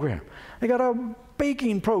 12-step program. They got a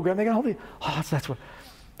baking program. They got all the,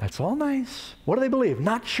 that's all nice. What do they believe?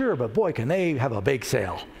 Not sure, but boy, can they have a bake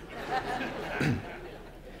sale.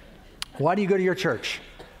 Why do you go to your church?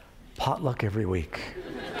 Potluck every week.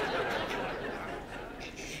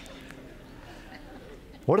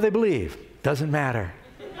 What do they believe? Doesn't matter.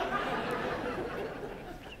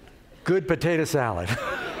 Good potato salad.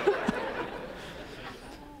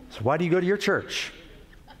 So why do you go to your church?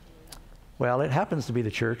 Well, it happens to be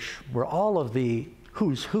the church where all of the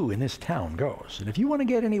who's who in this town goes. And if you want to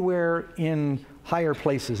get anywhere in higher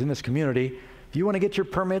places in this community, if you want to get your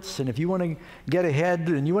permits, and if you want to get ahead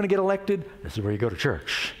and you want to get elected, this is where you go to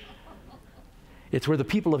church. It's where the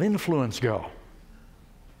people of influence go.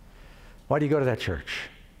 Why do you go to that church?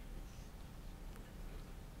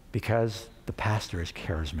 Because the pastor is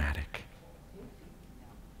charismatic.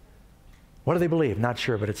 What do they believe? Not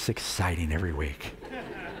sure, but it's exciting every week.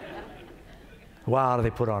 Wow, do they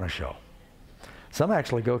put on a show? Some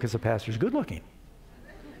actually go because the pastor's good looking,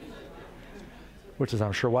 which is,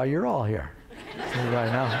 I'm sure, why you're all here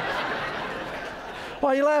right now. Why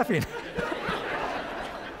are you laughing?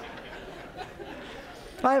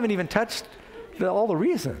 I haven't even touched all the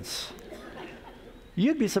reasons.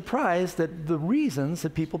 You'd be surprised at the reasons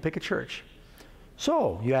that people pick a church.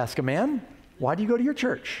 So, you ask a man, why do you go to your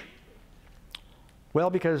church? Well,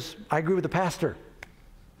 because I agree with the pastor.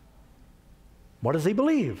 What does he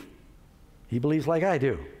believe? He believes like I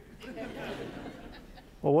do.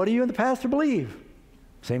 Well, what do you and the pastor believe?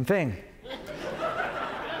 Same thing.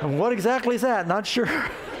 And what exactly is that? Not sure.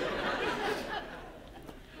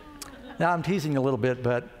 Now, I'm teasing a little bit,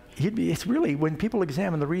 but it's really, when people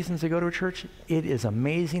examine the reasons they go to a church, it is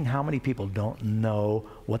amazing how many people don't know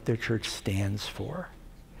what their church stands for.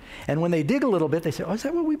 And when they dig a little bit, they say, oh, is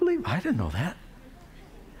that what we believe? I didn't know that.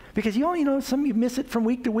 Because you only know some, you miss it from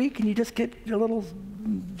week to week, and you just get a little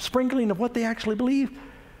sprinkling of what they actually believe.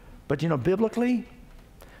 But you know, biblically,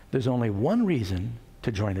 there's only one reason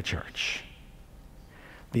to join a church.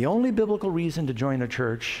 The only biblical reason to join a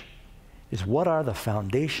church is what are the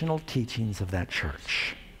foundational teachings of that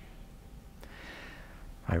church.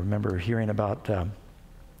 I remember hearing about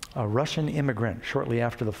a Russian immigrant shortly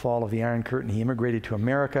after the fall of the Iron Curtain. He immigrated to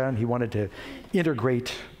America, and he wanted to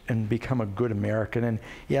integrate and become a good American. And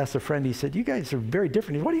he asked a friend, he said, you guys are very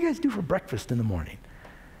different. What do you guys do for breakfast in the morning?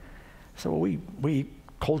 So we eat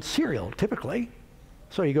cold cereal, typically.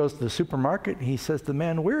 So he goes to the supermarket, and he says to the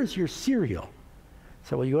man, where's your cereal?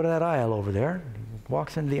 So, well, you go to that aisle over there. He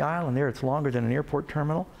walks into the aisle, and there it's longer than an airport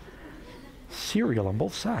terminal. Cereal on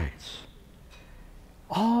both sides.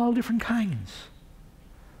 All different kinds.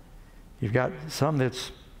 You've got some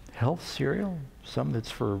that's health cereal, some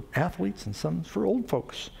that's for athletes, and some for old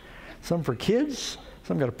folks. Some for kids,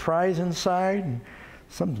 some got a prize inside, and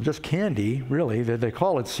some just candy, really. They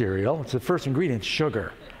call it cereal. It's the first ingredient,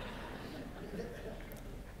 sugar.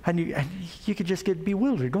 And you could just get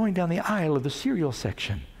bewildered going down the aisle of the cereal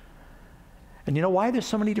section. And you know why there's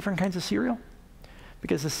so many different kinds of cereal?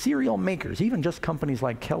 Because the cereal makers, even just companies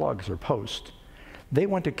like Kellogg's or Post, they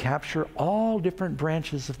want to capture all different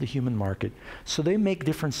branches of the human market. So they make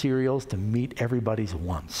different cereals to meet everybody's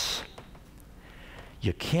wants.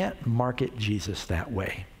 You can't market Jesus that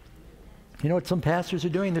way. You know what some pastors are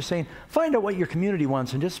doing? They're saying, find out what your community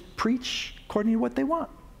wants and just preach according to what they want.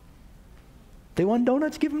 They want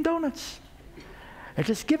donuts, give them donuts. And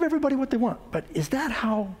just give everybody what they want. But is that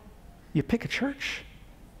how you pick a church?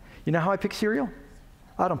 You know how I pick cereal?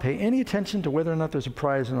 I don't pay any attention to whether or not there's a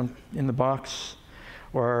prize in the box,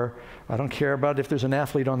 or I don't care about if there's an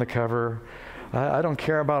athlete on the cover. I don't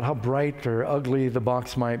care about how bright or ugly the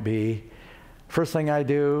box might be. First thing I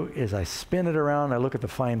do is I spin it around, I look at the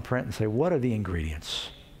fine print and say, what are the ingredients?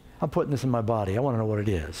 I'm putting this in my body. I want to know what it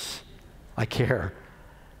is. I care.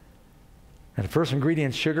 And the first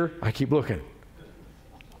ingredient is sugar. I keep looking.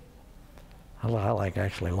 I like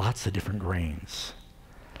actually lots of different grains.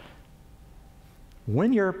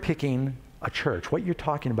 When you're picking a church, what you're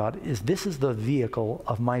talking about is this is the vehicle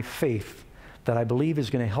of my faith that I believe is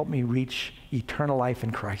going to help me reach eternal life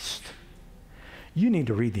in Christ. You need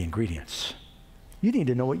to read the ingredients. You need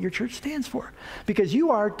to know what your church stands for, because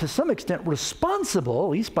you are to some extent responsible,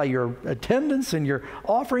 at least by your attendance and your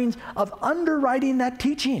offerings, of underwriting that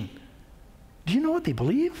teaching. Do you know what they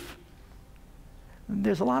believe?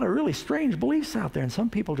 There's a lot of really strange beliefs out there, and some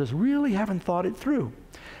people just really haven't thought it through.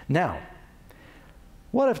 Now,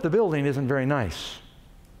 what if the building isn't very nice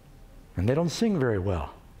and they don't sing very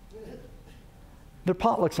well? Their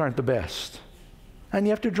potlucks aren't the best, and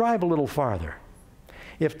you have to drive a little farther.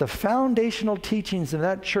 If the foundational teachings of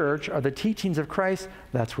that church are the teachings of Christ,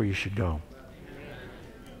 that's where you should go.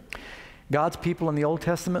 God's people in the Old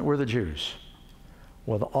Testament were the Jews,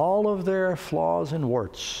 with all of their flaws and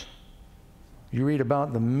warts. You read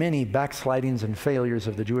about the many backslidings and failures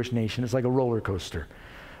of the Jewish nation. It's like a roller coaster.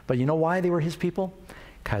 But you know why they were his people?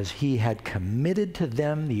 Because he had committed to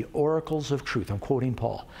them the oracles of truth. I'm quoting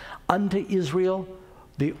Paul. Unto Israel,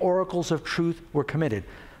 the oracles of truth were committed.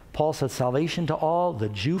 Paul said salvation to all, the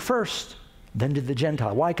Jew first, then to the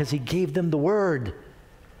Gentile. Why? Because he gave them the word.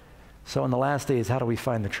 So in the last days, how do we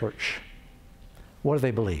find the church? What do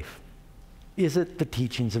they believe? Is it the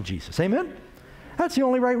teachings of Jesus? Amen? That's the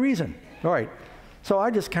only right reason. All right. So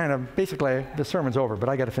I just kind of, basically, the sermon's over, but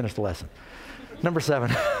I got to finish the lesson. Number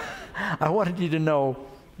 7, I wanted you to know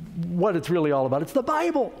what it's really all about. It's the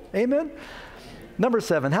Bible. Amen? Number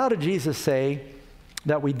 7, how did Jesus say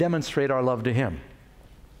that we demonstrate our love to him?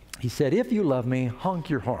 He said, if you love me,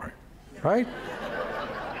 honk your horn, right?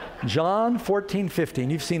 John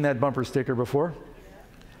 14:15. You've seen that bumper sticker before.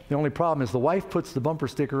 The only problem is the wife puts the bumper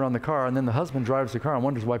sticker on the car, and then the husband drives the car and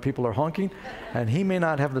wonders why people are honking, and he may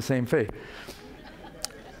not have the same faith.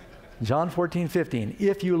 John 14:15.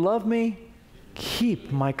 If you love me,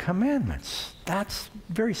 keep my commandments. That's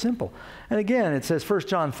very simple. And again, it says 1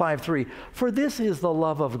 John 5:3. For this is the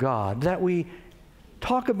love of God, that we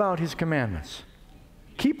talk about his commandments.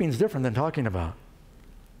 Keeping is different than talking about.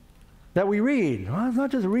 That we read, well, it's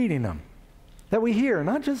not just reading them. That we hear,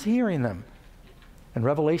 not just hearing them. In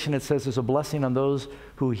Revelation, it says there's a blessing on those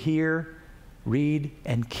who hear, read,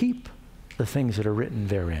 and keep the things that are written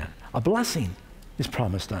therein. A blessing is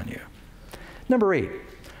promised on you. Number 8,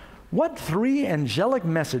 what 3 angelic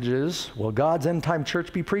messages will God's end-time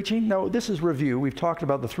church be preaching? Now, this is review. We've talked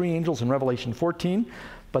about the 3 angels in Revelation 14,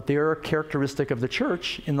 but they are characteristic of the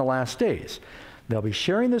church in the last days. They'll be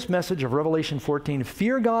sharing this message of Revelation 14,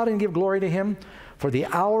 fear God and give glory to him, for the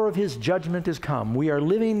hour of his judgment is come. We are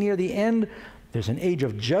living near the end. There's an age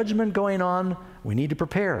of judgment going on. We need to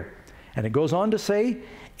prepare. And it goes on to say,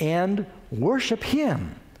 and worship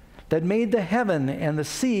him that made the heaven and the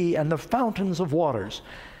sea and the fountains of waters.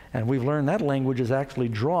 And we've learned that language is actually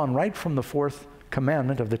drawn right from the 4th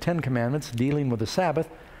commandment of the 10 commandments dealing with the Sabbath.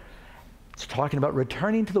 It's talking about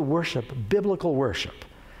returning to the worship, biblical worship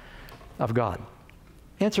of God.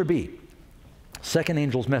 Answer B, 2nd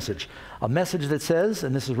angel's message. A message that says,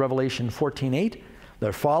 and this is Revelation 14:8,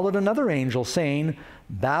 there followed another angel saying,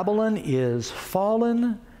 Babylon is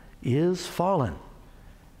fallen, is fallen.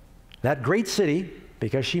 That great city,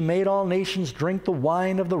 because she made all nations drink the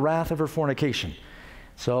wine of the wrath of her fornication.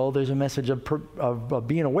 So there's a message of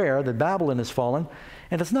being aware that Babylon is fallen.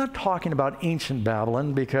 And it's not talking about ancient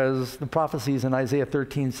Babylon, because the prophecies in Isaiah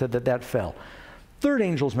 13 said that that fell. 3rd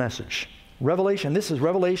angel's message. Revelation, this is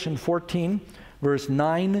Revelation 14, verse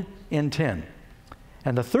 9 and 10.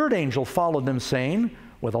 And the 3rd angel followed them, saying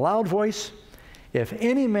with a loud voice, if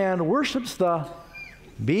any man worships the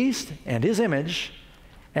beast and his image,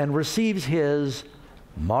 and receives his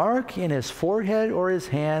mark in his forehead or his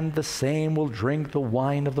hand, the same will drink the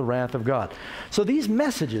wine of the wrath of God. So these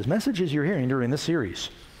messages you're hearing during this series,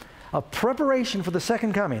 a preparation for the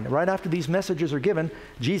second coming. Right after these messages are given,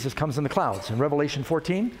 Jesus comes in the clouds. In Revelation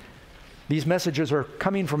 14, these messages are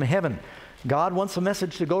coming from heaven. God wants a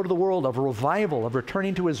message to go to the world of revival, of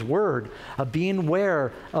returning to his word, of being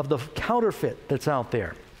aware of the counterfeit that's out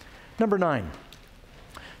there. Number 9,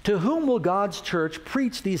 to whom will God's church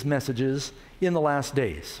preach these messages in the last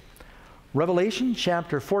days? Revelation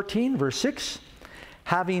chapter 14, verse 6,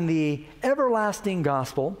 having the everlasting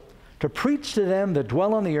gospel to preach to them that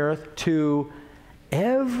dwell on the earth, to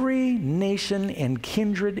every nation and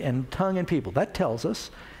kindred and tongue and people. That tells us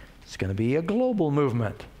it's going to be a global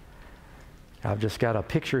movement. I've just got a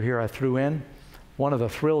picture here I threw in. One of the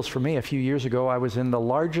thrills for me a few years ago, I was in the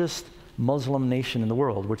largest Muslim nation in the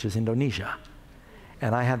world, which is Indonesia.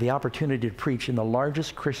 And I had the opportunity to preach in the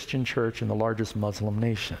largest Christian church in the largest Muslim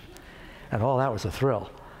nation. And oh, that was a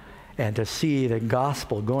thrill. And to see the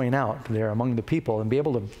gospel going out there among the people and be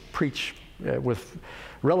able to preach with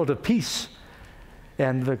relative peace.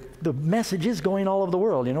 And the message is going all over the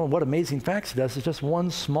world. You know, what Amazing Facts does is just one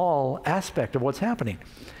small aspect of what's happening.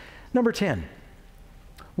 Number 10,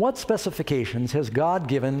 What specifications has God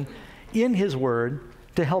given in His Word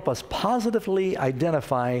to help us positively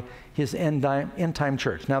identify His end-time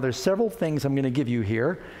church? Now, there's several things I'm going to give you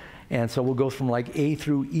here, and so we'll go from like A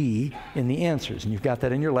through E in the answers, and you've got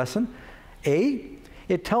that in your lesson. A,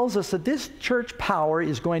 it tells us that this church power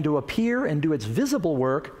is going to appear and do its visible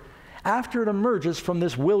work after it emerges from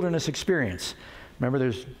this wilderness experience. Remember,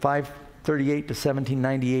 there's 538 to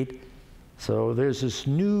 1798. So there's this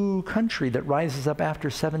new country that rises up after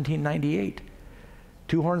 1798.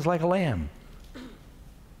 Two horns like a lamb.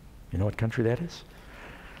 You know what country that is?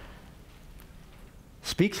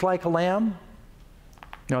 Speaks like a lamb.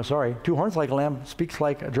 No, sorry. Two horns like a lamb, speaks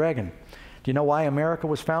like a dragon. Do you know why America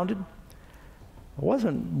was founded? It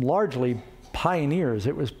wasn't largely pioneers.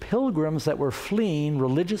 It was pilgrims that were fleeing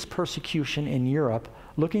religious persecution in Europe,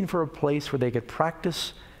 looking for a place where they could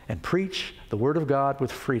practice and preach the Word of God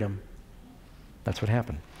with freedom. That's what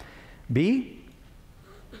happened. B,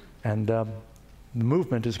 and the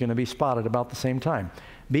movement is going to be spotted about the same time.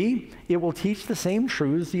 B, it will teach the same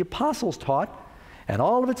truths the apostles taught, and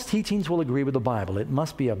all of its teachings will agree with the Bible. It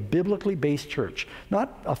must be a biblically based church.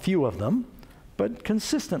 Not a few of them, but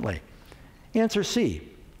consistently. Answer C,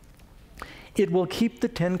 it will keep the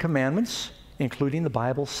 10 Commandments, including the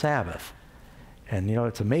Bible Sabbath. And you know,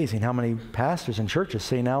 it's amazing how many pastors and churches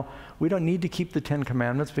say now, we don't need to keep the 10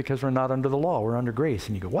 Commandments because we're not under the law, we're under grace.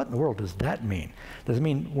 And you go, what in the world does that mean? Does it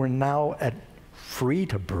mean we're now free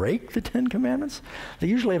to break the 10 Commandments? They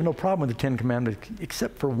usually have no problem with the 10 Commandments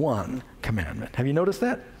except for one commandment. Have you noticed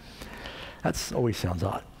that? That always sounds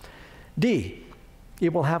odd. D,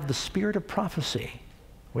 it will have the spirit of prophecy.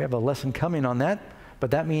 We have a lesson coming on that,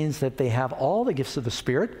 but that means that they have all the gifts of the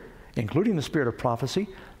Spirit, including the spirit of prophecy,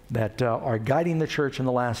 that are guiding the church in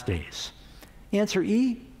the last days. Answer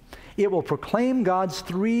E, it will proclaim God's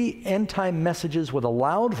 3 end-time messages with a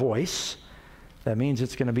loud voice. That means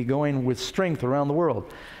it's going to be going with strength around the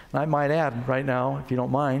world. And I might add right now, if you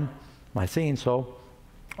don't mind my saying so,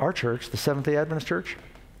 our church, the Seventh-day Adventist Church,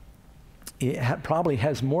 it probably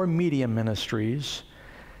has more media ministries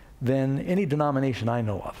than any denomination I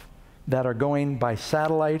know of that are going by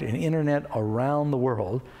satellite and internet around the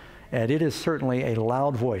world. And it is certainly a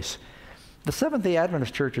loud voice. The Seventh-day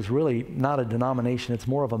Adventist Church is really not a denomination, it's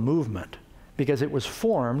more of a movement, because it was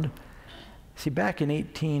formed, see, back in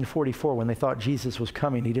 1844 when they thought Jesus was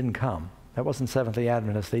coming, he didn't come. That wasn't Seventh-day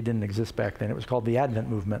Adventist, they didn't exist back then. It was called the Advent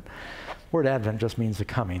movement. The word Advent just means the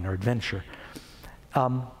coming or adventure.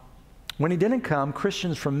 When he didn't come,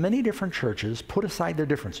 Christians from many different churches put aside their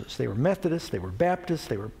differences. They were Methodists, they were Baptists,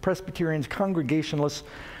 they were Presbyterians, Congregationalists.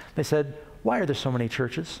 They said, why are there so many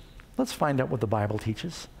churches? Let's find out what the Bible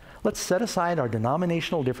teaches. Let's set aside our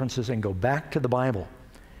denominational differences and go back to the Bible.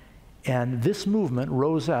 And this movement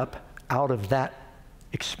rose up out of that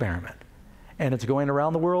experiment. And it's going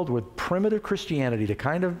around the world with primitive Christianity, the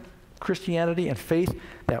kind of Christianity and faith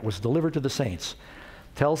that was delivered to the saints.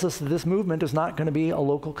 Tells us that this movement is not going to be a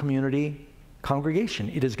local community congregation.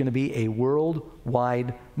 It is going to be a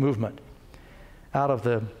worldwide movement. Out of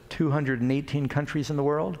the 218 countries in the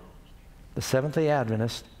world, the Seventh-day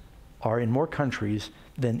Adventists are in more countries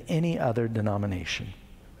than any other denomination.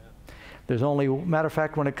 There's only, matter of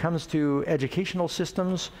fact, when it comes to educational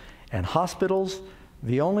systems and hospitals,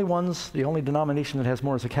 the only denomination that has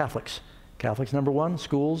more is the Catholics. Catholics number 1,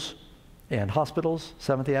 schools and hospitals,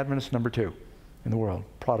 Seventh-day Adventists number 2 in the world,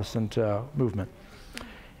 Protestant movement.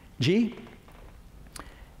 G,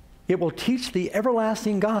 it will teach the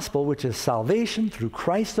everlasting gospel, which is salvation through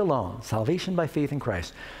Christ alone, salvation by faith in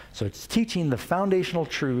Christ. So it's teaching the foundational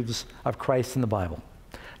truths of Christ in the Bible.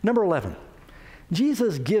 Number 11,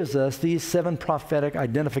 Jesus gives us these 7 prophetic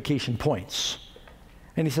identification points.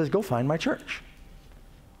 And he says, go find my church.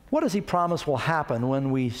 What does he promise will happen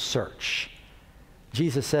when we search?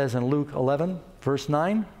 Jesus says in Luke 11, verse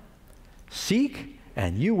 9, seek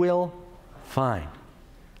and you will find.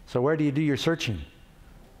 So where do you do your searching?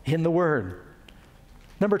 In the Word.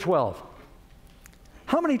 Number 12,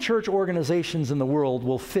 how many church organizations in the world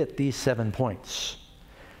will fit these 7 points?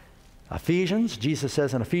 Ephesians, Jesus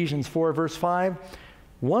says in Ephesians 4, verse 5,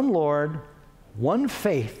 one Lord, one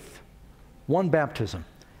faith, one baptism.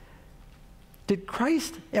 Did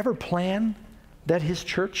Christ ever plan that his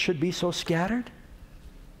church should be so scattered?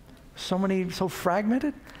 So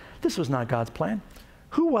fragmented? This was not God's plan.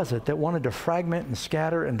 Who was it that wanted to fragment and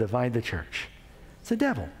scatter and divide the church? It's the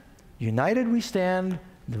devil. United we stand,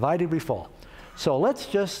 divided we fall. So let's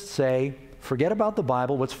just say, forget about the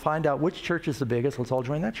Bible. Let's find out which church is the biggest. Let's all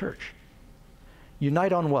join that church.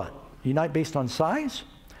 Unite on what? Unite based on size?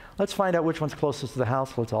 Let's find out which one's closest to the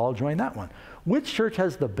house. Let's all join that one. Which church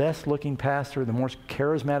has the best looking pastor, the most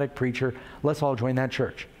charismatic preacher? Let's all join that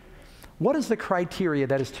church. What is the criteria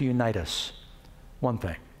that is to unite us? One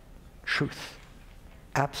thing: truth.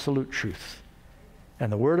 Absolute truth.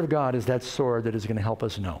 And the Word of God is that sword that is going to help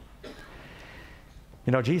us know.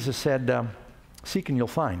 You know, Jesus said, seek and you'll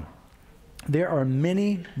find. There are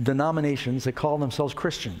many denominations that call themselves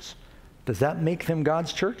Christians. Does that make them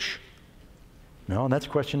God's church? No, and that's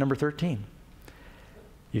question number 13.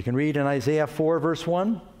 You can read in Isaiah 4, verse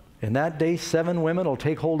 1, in that day 7 women will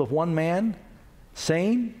take hold of one man,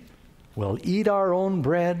 saying, we'll eat our own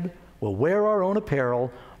bread, we'll wear our own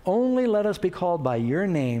apparel, only let us be called by your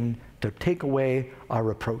name to take away our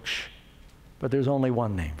reproach. But there's only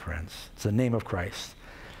one name, friends. It's the name of Christ.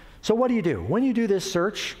 So what do you do? When you do this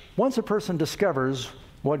search, once a person discovers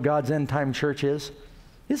what God's end-time church is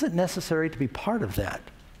it necessary to be part of that?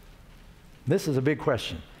 This is a big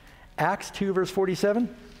question. Acts 2, verse 47.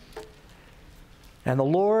 And the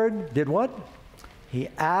Lord did what? He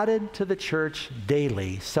added to the church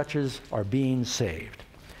daily such as are being saved.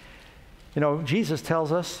 You know, Jesus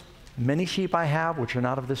tells us, many sheep I have which are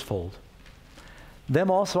not of this fold. Them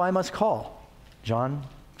also I must call. John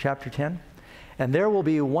chapter 10. And there will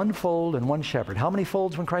be one fold and one shepherd. How many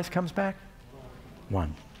folds when Christ comes back?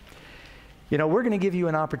 One. You know, we're going to give you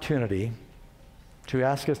an opportunity to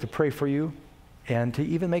ask us to pray for you and to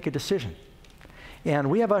even make a decision.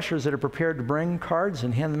 And we have ushers that are prepared to bring cards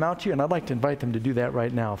and hand them out to you, and I'd like to invite them to do that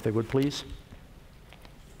right now, if they would please.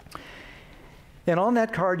 And on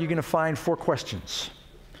that card, you're going to find 4 questions.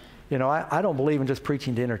 You know, I don't believe in just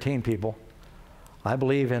preaching to entertain people. I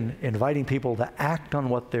believe in inviting people to act on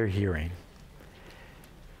what they're hearing.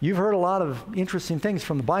 You've heard a lot of interesting things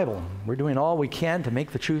from the Bible. We're doing all we can to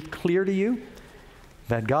make the truth clear to you,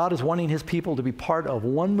 that God is wanting his people to be part of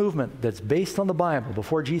one movement that's based on the Bible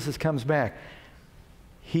before Jesus comes back.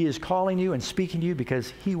 He is calling you and speaking to you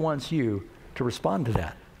because he wants you to respond to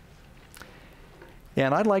that.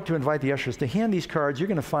 And I'd like to invite the ushers to hand these cards. You're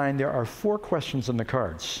going to find there are 4 questions on the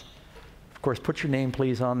cards. Of course, put your name,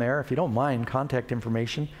 please, on there. If you don't mind, contact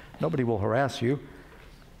information. Nobody will harass you.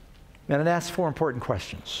 And it asks 4 important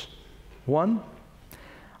questions. 1,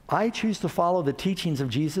 I choose to follow the teachings of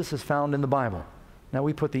Jesus as found in the Bible. Now,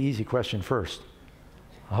 we put the easy question first.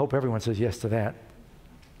 I hope everyone says yes to that.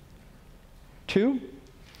 2,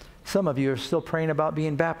 some of you are still praying about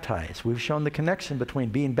being baptized. We've shown the connection between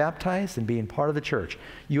being baptized and being part of the church.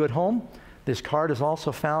 You at home, this card is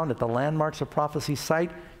also found at the Landmarks of Prophecy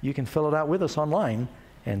site. You can fill it out with us online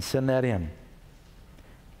and send that in.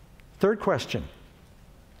 3rd question,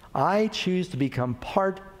 I choose to become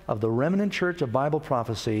part of the remnant church of Bible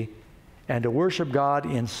prophecy and to worship God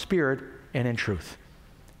in spirit and in truth.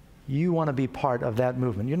 You want to be part of that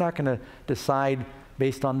movement. You're not going to decide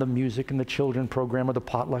based on the music and the children program or the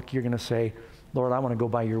potluck. You're going to say, Lord, I want to go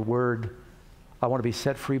by your word. I want to be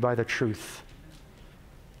set free by the truth.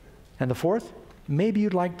 And the 4th, maybe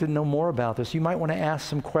you'd like to know more about this. You might want to ask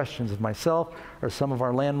some questions of myself or some of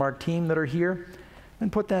our Landmark team that are here, and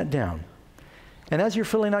put that down. And as you're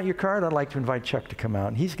filling out your card, I'd like to invite Chuck to come out.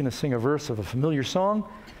 And he's going to sing a verse of a familiar song,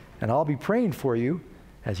 and I'll be praying for you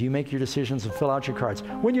as you make your decisions and fill out your cards.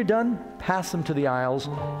 When you're done, pass them to the aisles,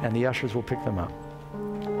 and the ushers will pick them up.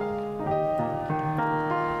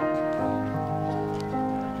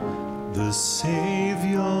 The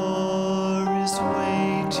Savior is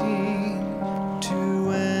waiting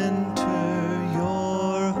to enter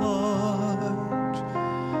your heart.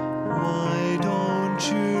 Why don't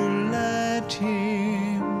you let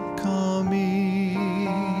him come in?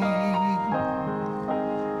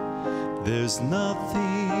 There's nothing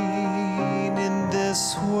in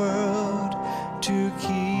this world to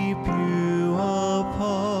keep you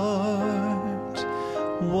apart.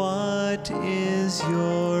 What is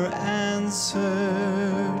your answer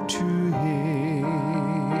to him?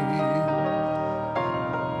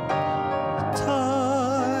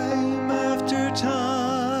 Time after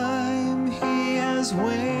time he has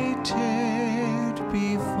waited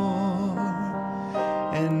before,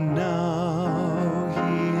 and now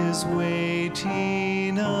he is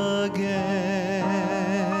waiting again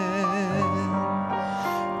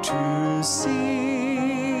to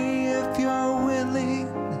see if you're willing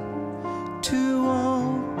to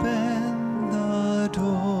open the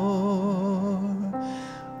door.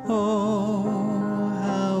 Oh,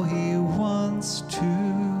 how he wants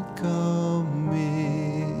to come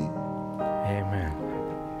in. Amen.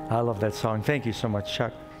 I love that song. Thank you so much,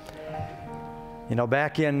 Chuck. You know,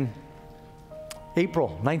 back in April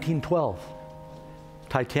 1912,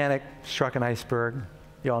 Titanic struck an iceberg.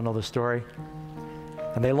 You all know the story.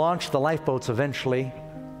 And they launched the lifeboats eventually,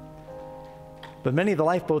 But many of the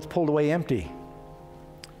lifeboats pulled away empty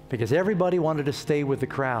because everybody wanted to stay with the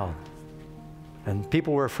crowd. And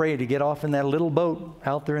people were afraid to get off in that little boat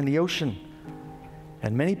out there in the ocean.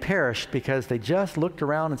 And many perished because they just looked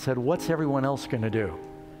around and said, what's everyone else going to do?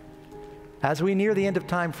 As we near the end of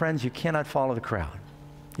time, friends, you cannot follow the crowd.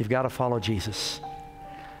 You've got to follow Jesus.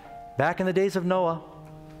 Back in the days of Noah,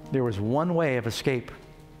 there was one way of escape.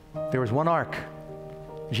 There was one ark.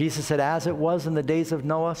 Jesus said, as it was in the days of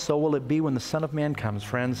Noah, so will it be when the Son of Man comes,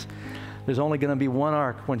 friends. There's only going to be one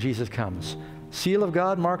ark when Jesus comes. Seal of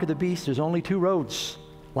God, mark of the beast, there's only two roads,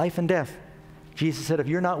 life and death. Jesus said, if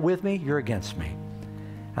you're not with me, you're against me.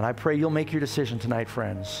 And I pray you'll make your decision tonight,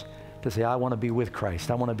 friends, to say, I want to be with Christ.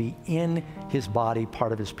 I want to be in his body,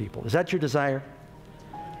 part of his people. Is that your desire?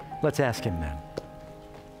 Let's ask him then.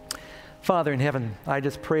 Father in heaven, I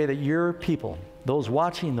just pray that your people, those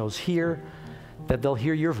watching, those here, that they'll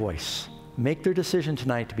hear your voice. Make their decision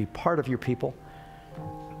tonight to be part of your people,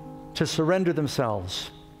 to surrender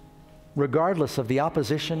themselves, regardless of the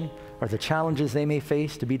opposition or the challenges they may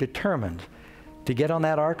face, to be determined to get on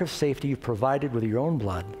that ark of safety you've provided with your own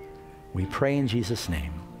blood. We pray in Jesus'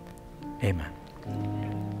 name. Amen.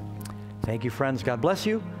 Thank you, friends. God bless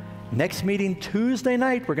you. Next meeting Tuesday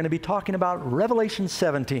night, we're going to be talking about Revelation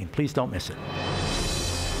 17. Please don't miss it.